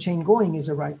keeping the chain going is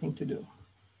the right thing to do.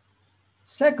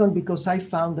 Second, because I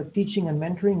found that teaching and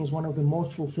mentoring is one of the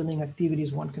most fulfilling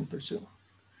activities one can pursue,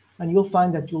 and you'll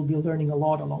find that you'll be learning a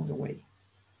lot along the way.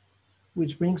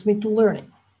 Which brings me to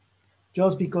learning.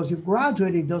 Just because you've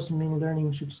graduated doesn't mean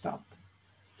learning should stop.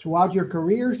 Throughout your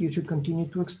careers, you should continue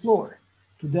to explore,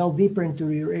 to delve deeper into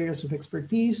your areas of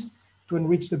expertise, to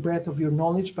enrich the breadth of your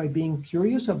knowledge by being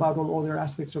curious about all other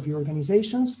aspects of your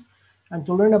organizations, and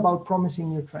to learn about promising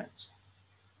new trends.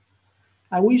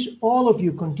 I wish all of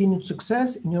you continued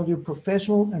success in all your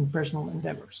professional and personal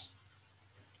endeavors.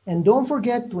 And don't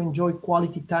forget to enjoy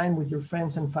quality time with your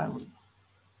friends and family.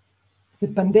 The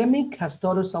pandemic has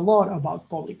taught us a lot about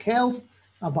public health,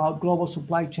 about global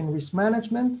supply chain risk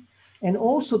management, and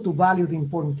also to value the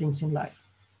important things in life.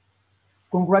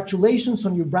 Congratulations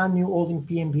on your brand new Olin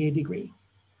PMBA degree.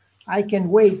 I can't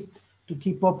wait to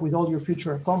keep up with all your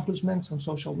future accomplishments on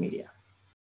social media.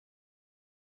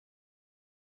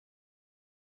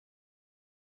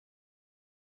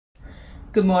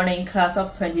 Good morning, class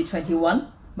of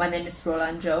 2021. My name is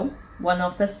Roland Zhou, one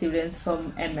of the students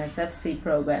from MSFC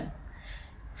program.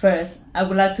 First, I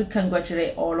would like to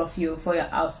congratulate all of you for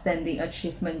your outstanding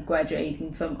achievement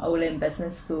graduating from Olin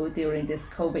Business School during this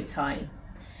COVID time.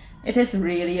 It is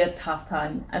really a tough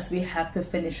time as we have to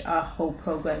finish our whole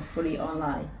program fully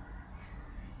online.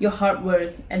 Your hard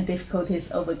work and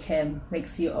difficulties overcome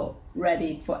makes you all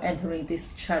ready for entering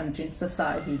this challenging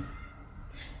society.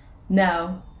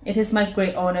 Now, it is my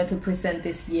great honor to present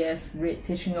this year's Reed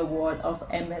Teaching Award of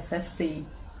MSFC.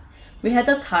 We had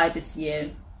a tie this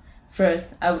year. First,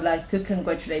 I would like to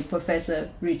congratulate Professor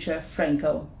Richard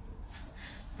Franco.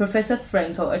 Professor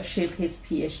Franco achieved his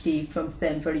PhD from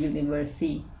Stanford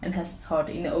University and has taught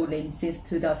in Olin since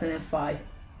 2005.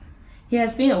 He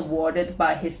has been awarded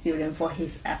by his students for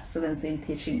his excellence in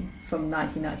teaching from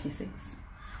 1996.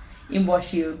 In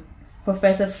WashU,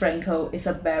 Professor Franco is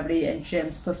a Beverly and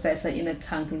James Professor in the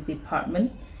Accounting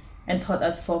Department and taught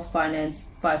us for Finance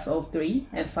 503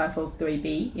 and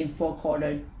 503B in 4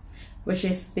 quarters, which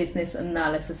is business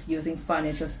analysis using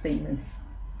financial statements.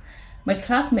 My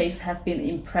classmates have been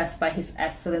impressed by his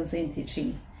excellence in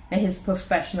teaching and his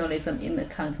professionalism in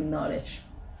accounting knowledge.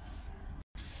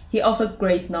 He offers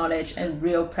great knowledge and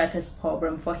real practice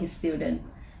problems for his students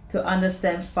to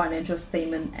understand financial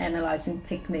statement analyzing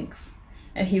techniques,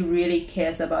 and he really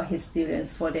cares about his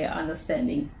students for their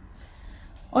understanding.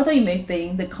 Although you may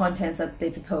think the contents are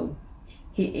difficult,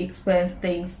 he explains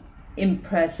things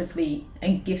impressively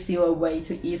and gives you a way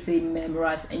to easily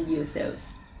memorize and use those.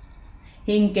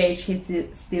 He engaged his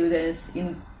students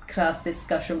in class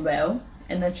discussion well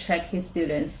and attracts his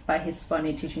students by his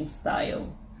funny teaching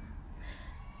style.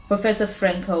 Professor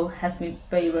Franco has been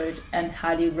favored and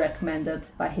highly recommended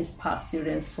by his past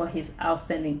students for his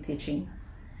outstanding teaching.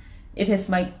 It is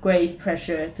my great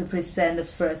pleasure to present the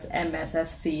first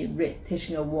MSFC Reed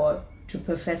Teaching Award to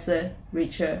Professor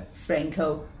Richard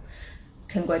Franco.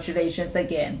 Congratulations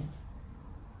again.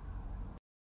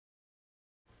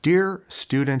 Dear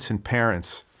students and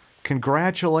parents,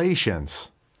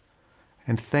 congratulations,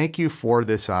 and thank you for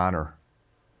this honor.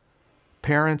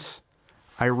 Parents,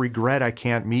 I regret I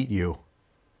can't meet you.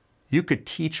 You could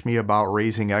teach me about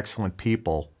raising excellent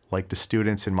people like the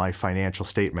students in my financial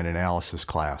statement analysis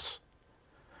class.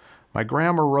 My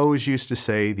grandma Rose used to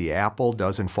say the apple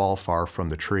doesn't fall far from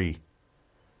the tree.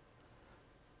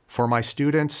 For my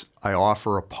students, I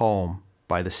offer a poem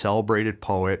by the celebrated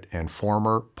poet and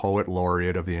former poet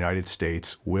laureate of the United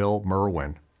States, Will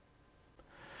Merwin.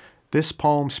 This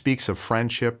poem speaks of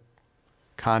friendship,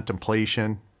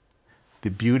 contemplation,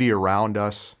 the beauty around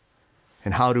us,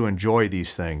 and how to enjoy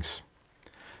these things.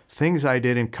 Things I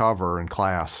didn't cover in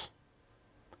class.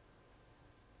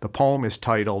 The poem is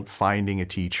titled Finding a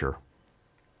Teacher.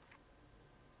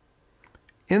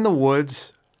 In the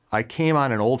woods, I came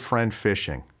on an old friend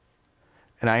fishing,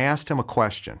 and I asked him a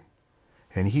question,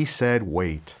 and he said,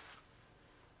 wait.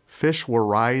 Fish were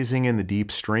rising in the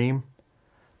deep stream,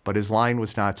 but his line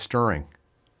was not stirring.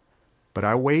 But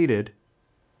I waited.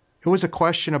 It was a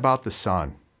question about the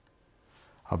sun,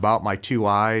 about my 2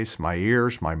 eyes, my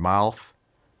ears, my mouth,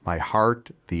 my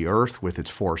heart, the earth with its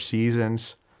 4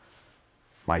 seasons,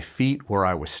 my feet where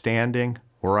I was standing,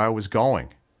 where I was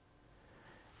going.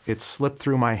 It slipped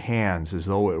through my hands as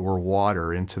though it were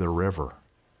water into the river.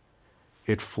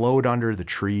 It flowed under the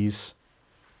trees.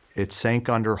 It sank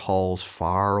under hulls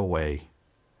far away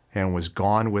and was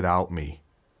gone without me.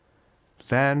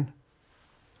 Then,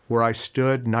 where I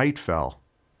stood, night fell.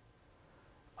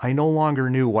 I no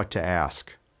longer knew what to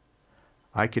ask.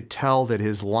 I could tell that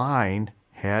his line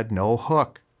had no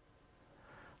hook.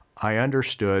 I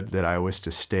understood that I was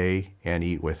to stay and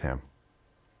eat with him.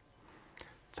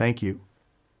 Thank you.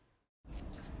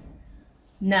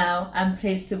 Now, I'm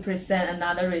pleased to present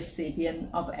another recipient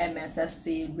of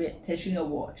MSFC Reed Teaching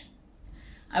Award.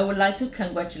 I would like to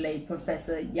congratulate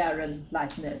Professor Yaron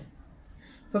Leitner.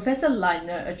 Professor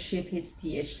Leitner achieved his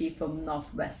PhD from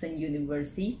Northwestern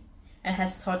University and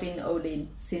has taught in Olin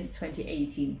since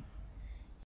 2018.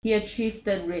 He achieved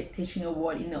the Reed Teaching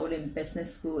Award in Olin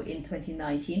Business School in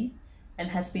 2019 and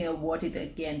has been awarded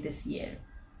again this year.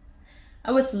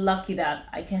 I was lucky that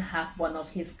I can have one of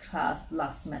his class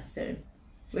last semester,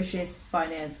 which is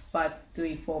Finance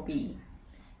 534B,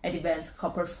 Advanced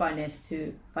Corporate Finance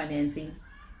 2 Financing.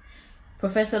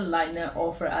 Professor Leitner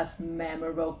offered us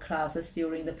memorable classes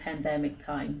during the pandemic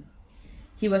time.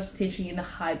 He was teaching in a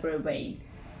hybrid way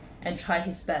and tried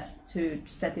his best to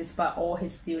satisfy all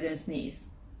his students' needs.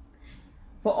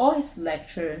 For all his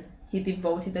lectures, he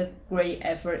devoted a great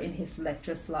effort in his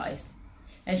lecture slides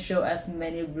and showed us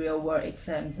many real-world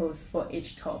examples for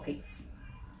each topic.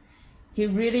 He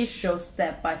really shows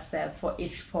step by step for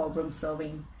each problem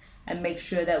solving and makes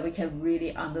sure that we can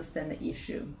really understand the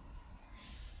issue.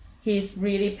 He is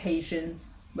really patient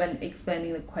when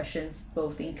explaining the questions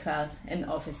both in class and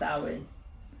office hours.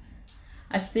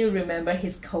 I still remember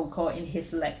his cold call in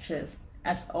his lectures,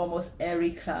 as almost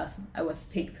every class I was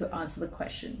picked to answer the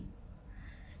question.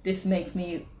 This makes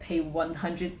me pay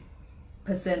 100%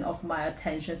 of my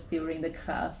attention during the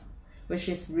class, which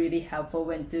is really helpful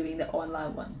when doing the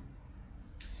online one.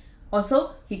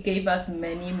 Also, he gave us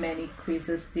many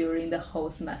quizzes during the whole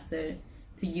semester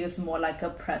to use more like a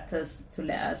practice to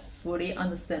let us fully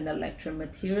understand the lecture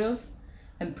materials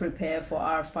and prepare for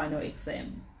our final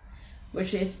exam,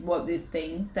 which is what we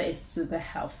think that is super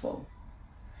helpful.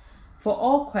 For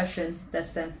all questions that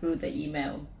sent through the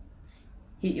email,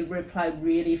 he replied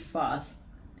really fast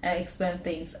and explained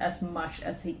things as much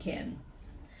as he can.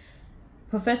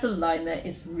 Professor Leitner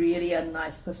is really a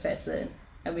nice professor,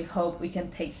 and we hope we can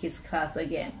take his class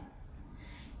again.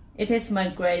 It is my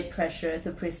great pleasure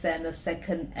to present the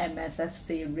second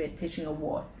MSFC Reed Teaching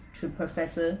Award to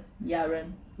Professor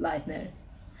Yaron Leitner.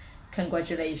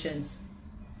 Congratulations.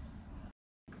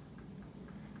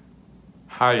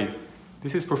 Hi,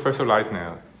 this is Professor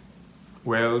Leitner.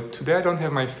 Well, today I don't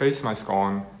have my face mask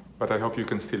on, but I hope you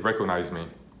can still recognize me.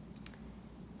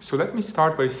 So let me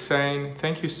start by saying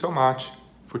thank you so much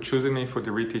for choosing me for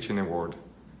the Reed Teaching Award.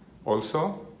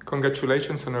 Also,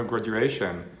 congratulations on your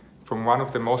graduation from one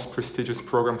of the most prestigious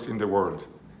programs in the world.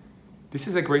 This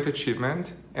is a great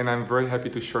achievement, and I'm very happy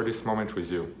to share this moment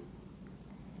with you.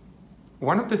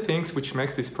 One of the things which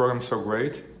makes this program so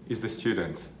great is the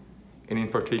students, and in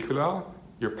particular,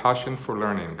 your passion for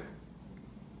learning.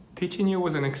 Teaching you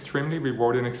was an extremely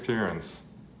rewarding experience.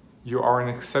 You are an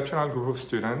exceptional group of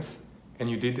students, and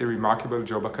you did a remarkable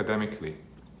job academically.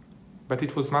 But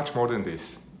it was much more than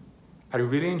this. I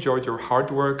really enjoyed your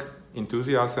hard work,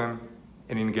 enthusiasm,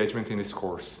 and engagement in this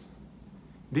course.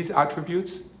 These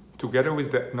attributes, together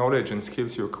with the knowledge and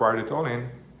skills you acquired at Olin,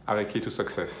 are a key to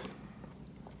success.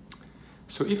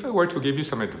 So if I were to give you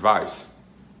some advice,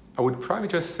 I would probably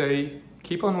just say,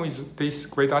 keep on with this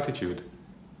great attitude.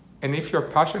 And if you're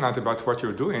passionate about what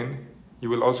you're doing, you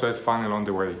will also have fun along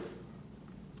the way.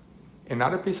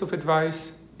 Another piece of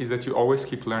advice is that you always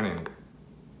keep learning.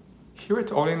 Here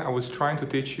at Olin, I was trying to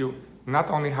teach you not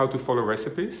only how to follow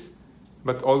recipes,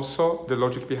 but also the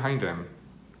logic behind them.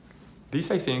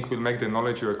 This, I think, will make the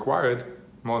knowledge you acquired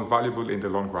more valuable in the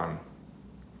long run.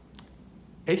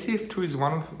 ACF2 is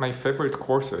one of my favorite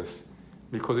courses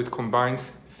because it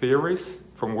combines theories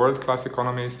from world-class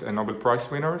economists and Nobel Prize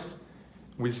winners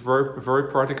with very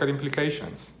practical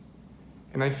implications.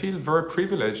 And I feel very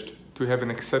privileged to have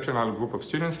an exceptional group of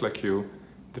students like you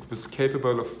that was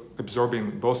capable of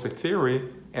absorbing both the theory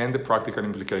and the practical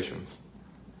implications.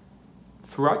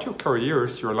 Throughout your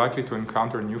careers, you're likely to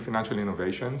encounter new financial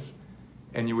innovations,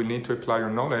 and you will need to apply your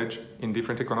knowledge in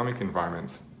different economic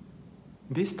environments.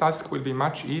 This task will be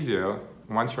much easier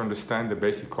once you understand the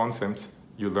basic concepts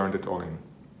you learned at Olin.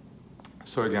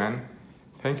 So again,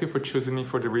 thank you for choosing me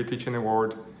for the Reed Teaching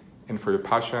Award and for your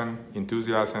passion,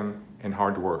 enthusiasm, and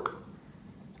hard work.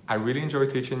 I really enjoy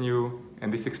teaching you,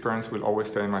 and this experience will always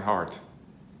stay in my heart.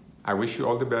 I wish you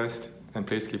all the best, and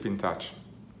please keep in touch.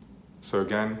 So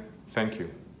again, thank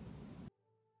you.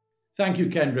 Thank you,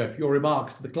 Kendra, for your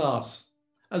remarks to the class,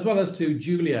 as well as to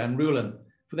Julia and Rulin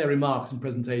for their remarks and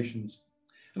presentations.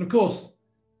 And of course,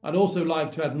 I'd also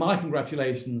like to add my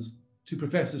congratulations to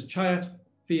Professors Chayat,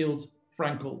 Fields,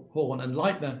 Frankel, Horn, and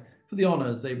Leitner for the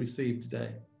honours they received today.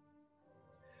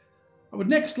 I would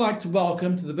next like to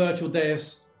welcome to the virtual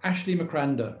dais Ashley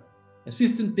McCrander,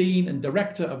 Assistant Dean and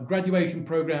Director of Graduation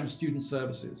Programme Student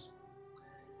Services.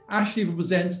 Ashley will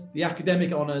present the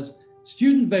academic honours,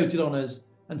 student-voted honours,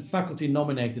 and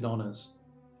faculty-nominated honours.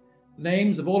 The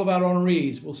names of all of our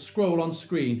honorees will scroll on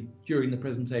screen during the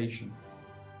presentation.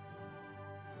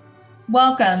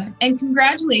 Welcome and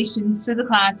congratulations to the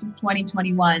class of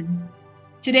 2021.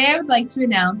 Today I would like to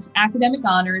announce academic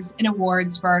honors and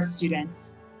awards for our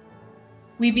students.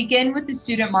 We begin with the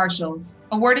Student Marshals,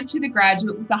 awarded to the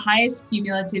graduate with the highest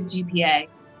cumulative GPA.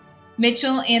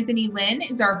 Mitchell Anthony Lynn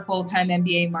is our full-time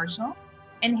MBA Marshal,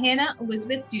 and Hannah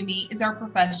Elizabeth Dumey is our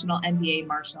professional MBA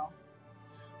Marshal.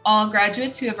 All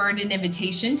graduates who have earned an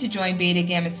invitation to join Beta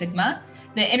Gamma Sigma,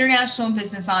 the International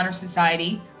Business Honor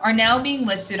Society, are now being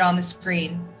listed on the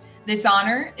screen. This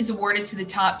honor is awarded to the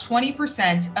top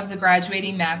 20% of the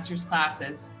graduating master's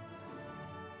classes.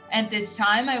 At this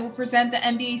time, I will present the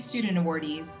MBA student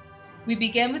awardees. We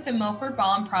begin with the Milford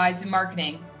Baum Prize in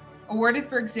Marketing, awarded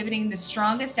for exhibiting the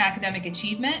strongest academic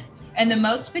achievement and the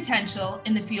most potential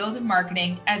in the field of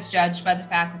marketing as judged by the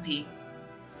faculty.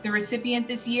 The recipient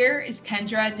this year is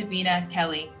Kendra Davina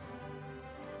Kelly.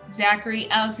 Zachary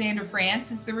Alexander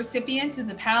France is the recipient of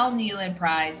the Powell Nealon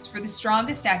Prize for the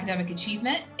strongest academic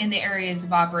achievement in the areas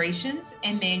of operations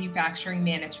and manufacturing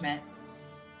management.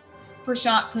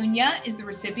 Prashant Punya is the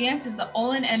recipient of the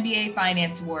Olin MBA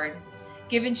Finance Award,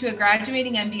 given to a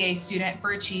graduating MBA student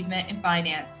for achievement in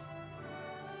finance.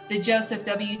 The Joseph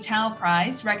W. Towle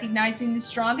Prize, recognizing the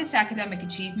strongest academic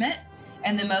achievement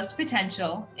and the most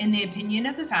potential, in the opinion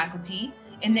of the faculty,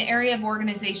 in the area of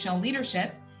organizational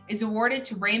leadership, is awarded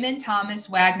to Raymond Thomas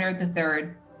Wagner III.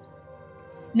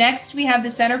 Next, we have the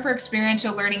Center for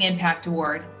Experiential Learning Impact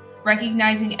Award,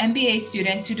 recognizing MBA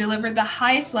students who delivered the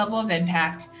highest level of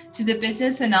impact to the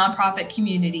business and nonprofit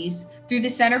communities through the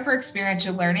Center for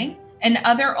Experiential Learning and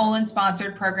other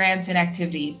Olin-sponsored programs and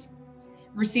activities.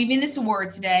 Receiving this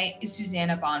award today is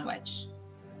Susanna Bonwich.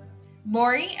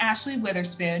 Lori Ashley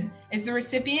Witherspoon is the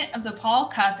recipient of the Paul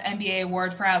Cuff MBA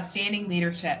Award for Outstanding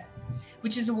Leadership,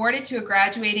 which is awarded to a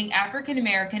graduating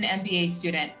African-American MBA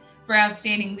student for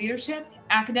outstanding leadership,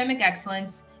 academic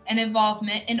excellence, and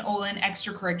involvement in Olin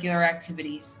extracurricular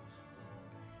activities.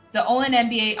 The Olin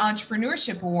MBA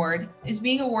Entrepreneurship Award is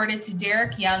being awarded to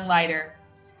Derek Young Leiter.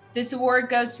 This award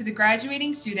goes to the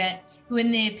graduating student who,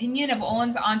 in the opinion of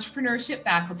Olin's entrepreneurship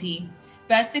faculty,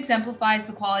 best exemplifies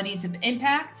the qualities of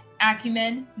impact,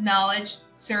 acumen, knowledge,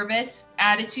 service,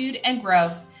 attitude, and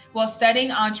growth while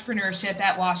studying entrepreneurship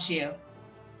at WashU.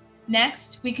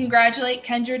 Next, we congratulate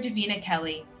Kendra Davina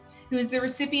Kelly, who is the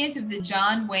recipient of the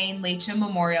John Wayne Latcham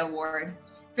Memorial Award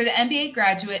for the MBA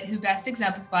graduate who best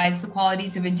exemplifies the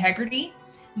qualities of integrity,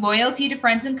 loyalty to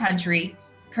friends and country,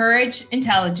 courage,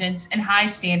 intelligence, and high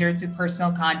standards of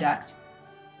personal conduct.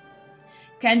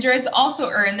 Kendra has also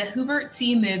earned the Hubert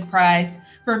C. Moog Prize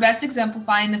for best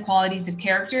exemplifying the qualities of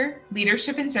character,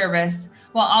 leadership, and service,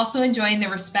 while also enjoying the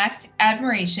respect,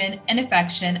 admiration, and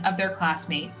affection of their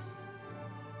classmates.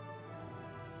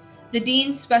 The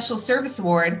Dean's Special Service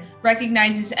Award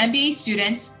recognizes MBA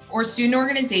students or student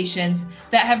organizations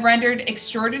that have rendered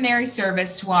extraordinary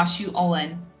service to WashU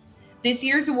Olin. This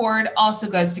year's award also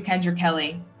goes to Kendra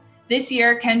Kelly. This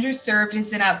year, Kendra served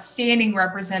as an outstanding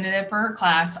representative for her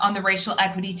class on the Racial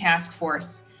Equity Task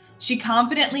Force. She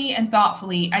confidently and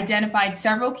thoughtfully identified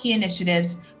several key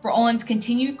initiatives for Olin's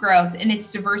continued growth in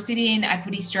its diversity and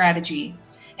equity strategy,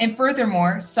 and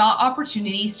furthermore, saw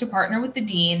opportunities to partner with the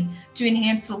Dean to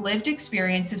enhance the lived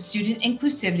experience of student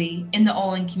inclusivity in the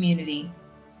Olin community.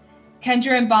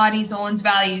 Kendra embodies Olin's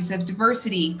values of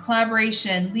diversity,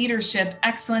 collaboration, leadership,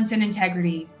 excellence, and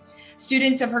integrity.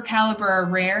 Students of her caliber are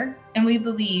rare, and we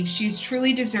believe she is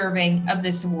truly deserving of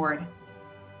this award.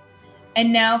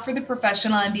 And now for the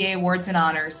Professional MBA Awards and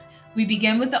Honors. We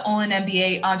begin with the Olin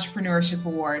MBA Entrepreneurship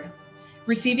Award.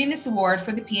 Receiving this award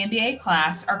for the PMBA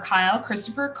class are Kyle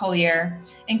Christopher Collier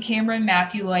and Cameron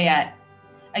Matthew Loyette.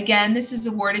 Again, this is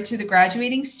awarded to the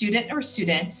graduating student or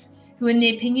students who, in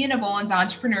the opinion of Olin's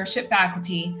entrepreneurship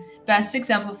faculty, best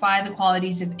exemplify the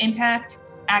qualities of impact,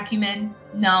 acumen,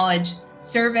 knowledge,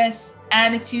 service,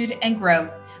 attitude, and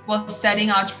growth while studying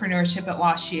entrepreneurship at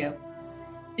WashU.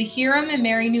 The Hiram and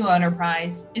Mary New Owner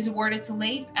Prize is awarded to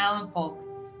Leif Allen Folk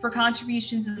for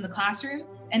contributions in the classroom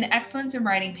and excellence in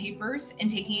writing papers and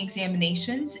taking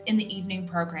examinations in the evening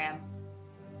program.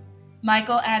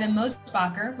 Michael Adam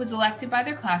Mosbacher was elected by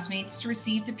their classmates to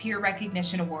receive the Peer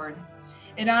Recognition Award.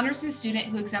 It honors a student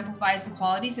who exemplifies the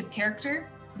qualities of character,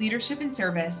 leadership, and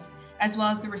service, as well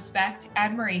as the respect,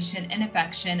 admiration, and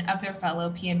affection of their fellow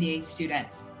PMBA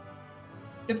students.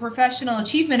 The Professional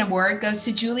Achievement Award goes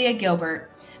to Julia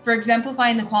Gilbert for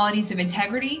exemplifying the qualities of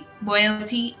integrity,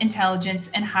 loyalty,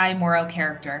 intelligence, and high moral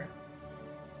character.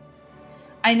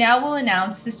 I now will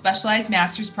announce the Specialized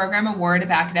Master's Program Award of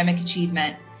Academic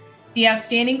Achievement. The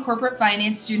Outstanding Corporate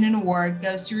Finance Student Award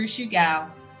goes to Rushu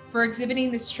Gao for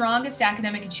exhibiting the strongest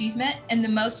academic achievement and the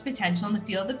most potential in the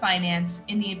field of finance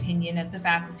in the opinion of the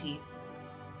faculty.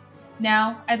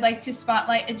 Now, I'd like to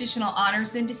spotlight additional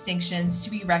honors and distinctions to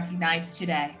be recognized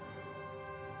today.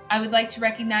 I would like to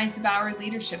recognize the Bauer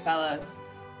Leadership Fellows.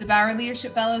 The Bauer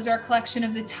Leadership Fellows are a collection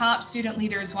of the top student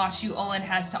leaders WashU Olin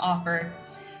has to offer.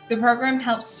 The program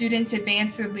helps students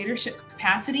advance their leadership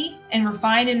capacity and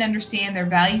refine and understand their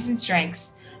values and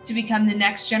strengths to become the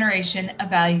next generation of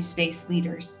values-based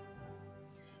leaders.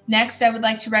 Next, I would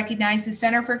like to recognize the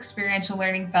Center for Experiential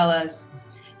Learning Fellows.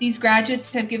 These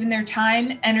graduates have given their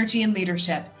time, energy, and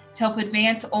leadership to help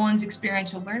advance Olin's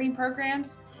experiential learning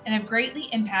programs and have greatly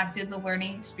impacted the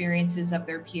learning experiences of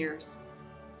their peers.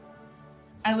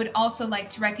 I would also like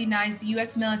to recognize the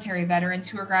U.S. military veterans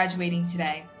who are graduating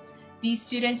today. These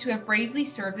students who have bravely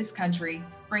served this country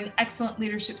bring excellent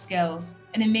leadership skills,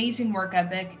 an amazing work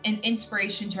ethic, and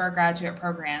inspiration to our graduate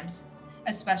programs.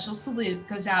 a special salute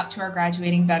goes out to our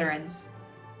graduating veterans.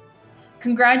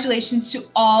 Congratulations to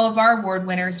all of our award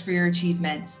winners for your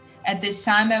achievements. At this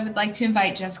time, I would like to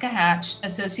invite Jessica Hatch,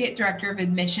 Associate Director of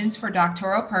Admissions for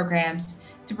Doctoral Programs,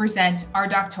 to present our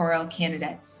doctoral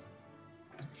candidates.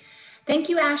 Thank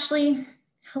you, Ashley.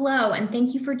 Hello, and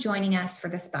thank you for joining us for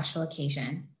this special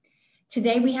occasion.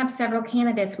 Today, we have several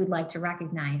candidates we'd like to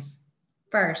recognize.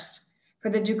 First, for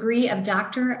the degree of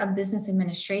Doctor of Business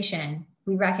Administration,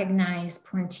 we recognize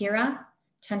Pointira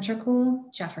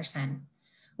Tentricle Jefferson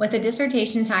with a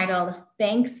dissertation titled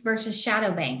Banks versus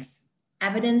Shadow Banks,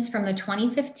 Evidence from the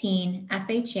 2015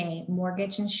 FHA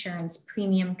Mortgage Insurance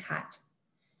Premium Cut.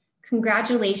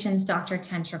 Congratulations, Dr.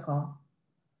 Tentricle.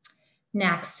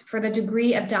 Next, for the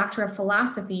degree of Doctor of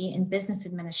Philosophy in Business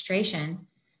Administration,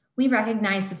 we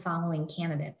recognize the following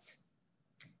candidates.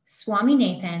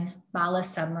 Swaminathan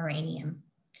Balasubramaniam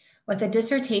with a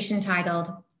dissertation titled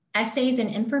Essays in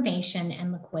Information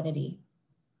and Liquidity.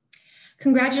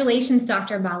 Congratulations,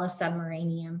 Dr.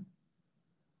 Balasubramaniam.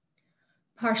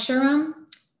 Parshuram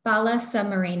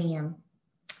Balasubramaniam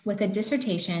with a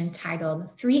dissertation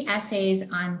titled 3 Essays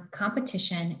on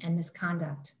Competition and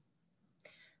Misconduct.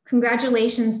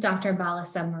 Congratulations, Dr.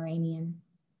 Balasubramanian.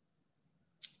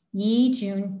 Yi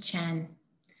Jun Chen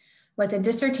with a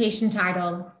dissertation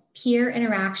titled Peer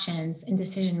Interactions in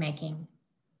Decision Making.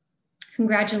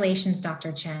 Congratulations,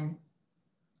 Dr. Chen.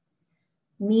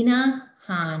 Lena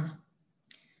Han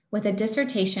with a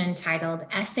dissertation titled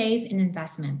Essays in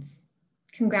Investments.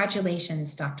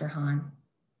 Congratulations, Dr. Han.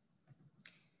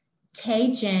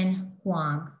 Tae-Jin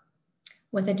Huang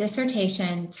with a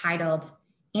dissertation titled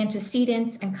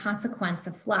Antecedents and Consequence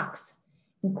of Flux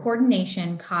and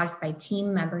Coordination Caused by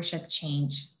Team Membership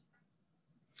Change.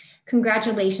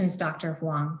 Congratulations, Dr.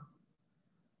 Huang.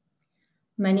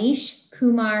 Manish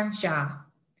Kumar Jha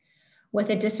with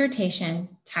a dissertation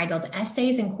titled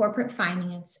Essays in Corporate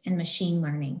Finance and Machine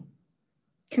Learning.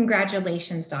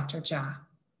 Congratulations, Dr. Jha.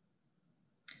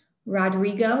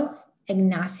 Rodrigo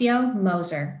Ignacio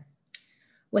Moser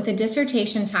with a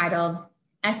dissertation titled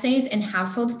Essays in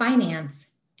Household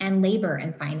Finance and Labor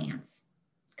in Finance.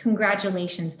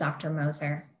 Congratulations, Dr.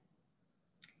 Moser.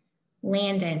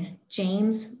 Landon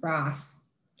James Ross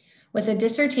with a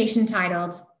dissertation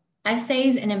titled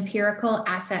Essays in Empirical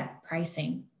Asset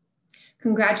Pricing.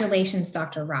 Congratulations,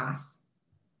 Dr. Ross.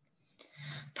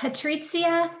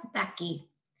 Patrizia Becky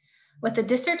with a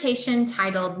dissertation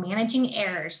titled Managing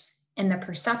Errors in the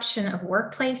Perception of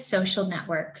Workplace Social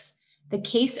Networks, the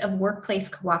Case of Workplace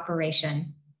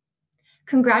Cooperation.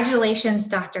 Congratulations,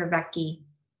 Dr. Becky.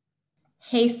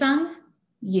 Haesung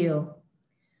Yu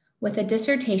with a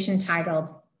dissertation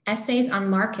titled Essays on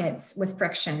Markets with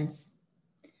Frictions.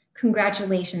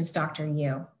 Congratulations, Dr.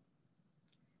 Yu.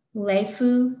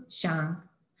 Leifu Zhang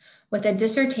with a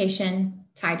dissertation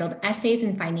titled Essays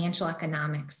in Financial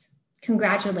Economics.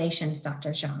 Congratulations, Dr.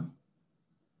 Zhang.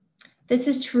 This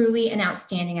is truly an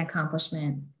outstanding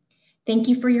accomplishment. Thank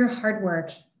you for your hard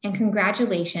work and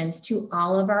congratulations to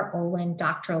all of our Olin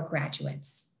doctoral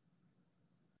graduates.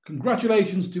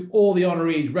 Congratulations to all the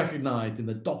honorees recognized in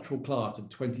the doctoral class of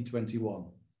 2021.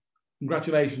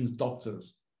 Congratulations,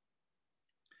 doctors.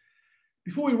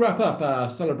 Before we wrap up our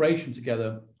celebration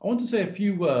together, I want to say a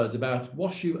few words about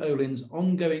WashU Olin's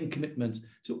ongoing commitment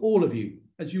to all of you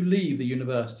as you leave the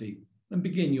university and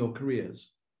begin your careers.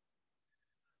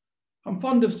 I'm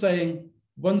fond of saying,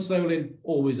 once Olin,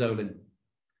 always Olin.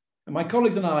 And my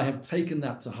colleagues and I have taken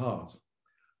that to heart.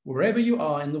 Wherever you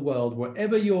are in the world,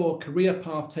 wherever your career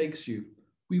path takes you,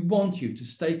 we want you to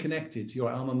stay connected to your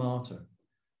alma mater.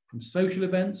 From social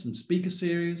events and speaker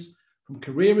series, from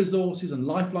career resources and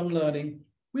lifelong learning,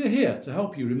 we're here to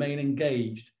help you remain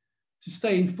engaged, to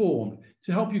stay informed,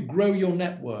 to help you grow your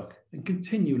network and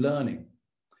continue learning.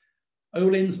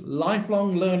 Olin's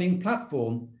lifelong learning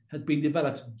platform has been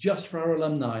developed just for our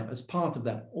alumni as part of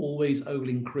that Always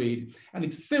Olin creed, and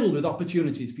it's filled with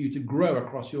opportunities for you to grow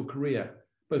across your career,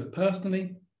 both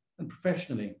personally and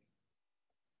professionally.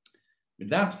 With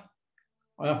that,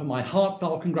 I offer my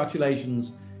heartfelt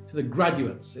congratulations to the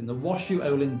graduates in the WashU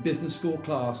Olin Business School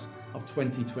class of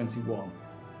 2021.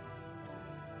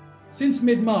 Since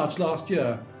mid-March last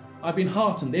year, I've been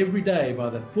heartened every day by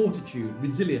the fortitude,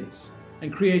 resilience,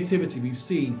 and creativity we've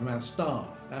seen from our staff,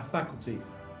 our faculty,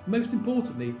 and most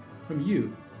importantly, from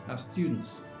you, our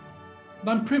students. And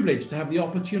I'm privileged to have the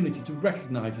opportunity to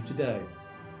recognize you today.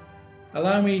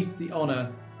 Allow me the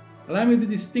honor, allow me the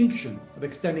distinction of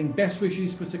extending best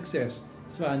wishes for success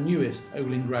to our newest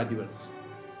Olin graduates.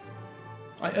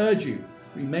 I urge you,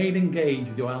 remain engaged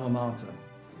with your alma mater.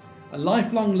 A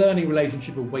lifelong learning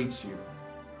relationship awaits you.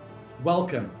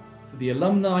 Welcome to the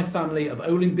alumni family of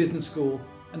Olin Business School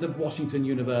and of Washington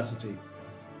University.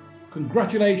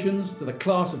 Congratulations to the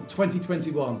class of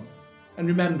 2021. And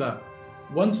remember,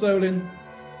 once Olin,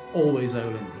 always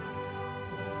Olin.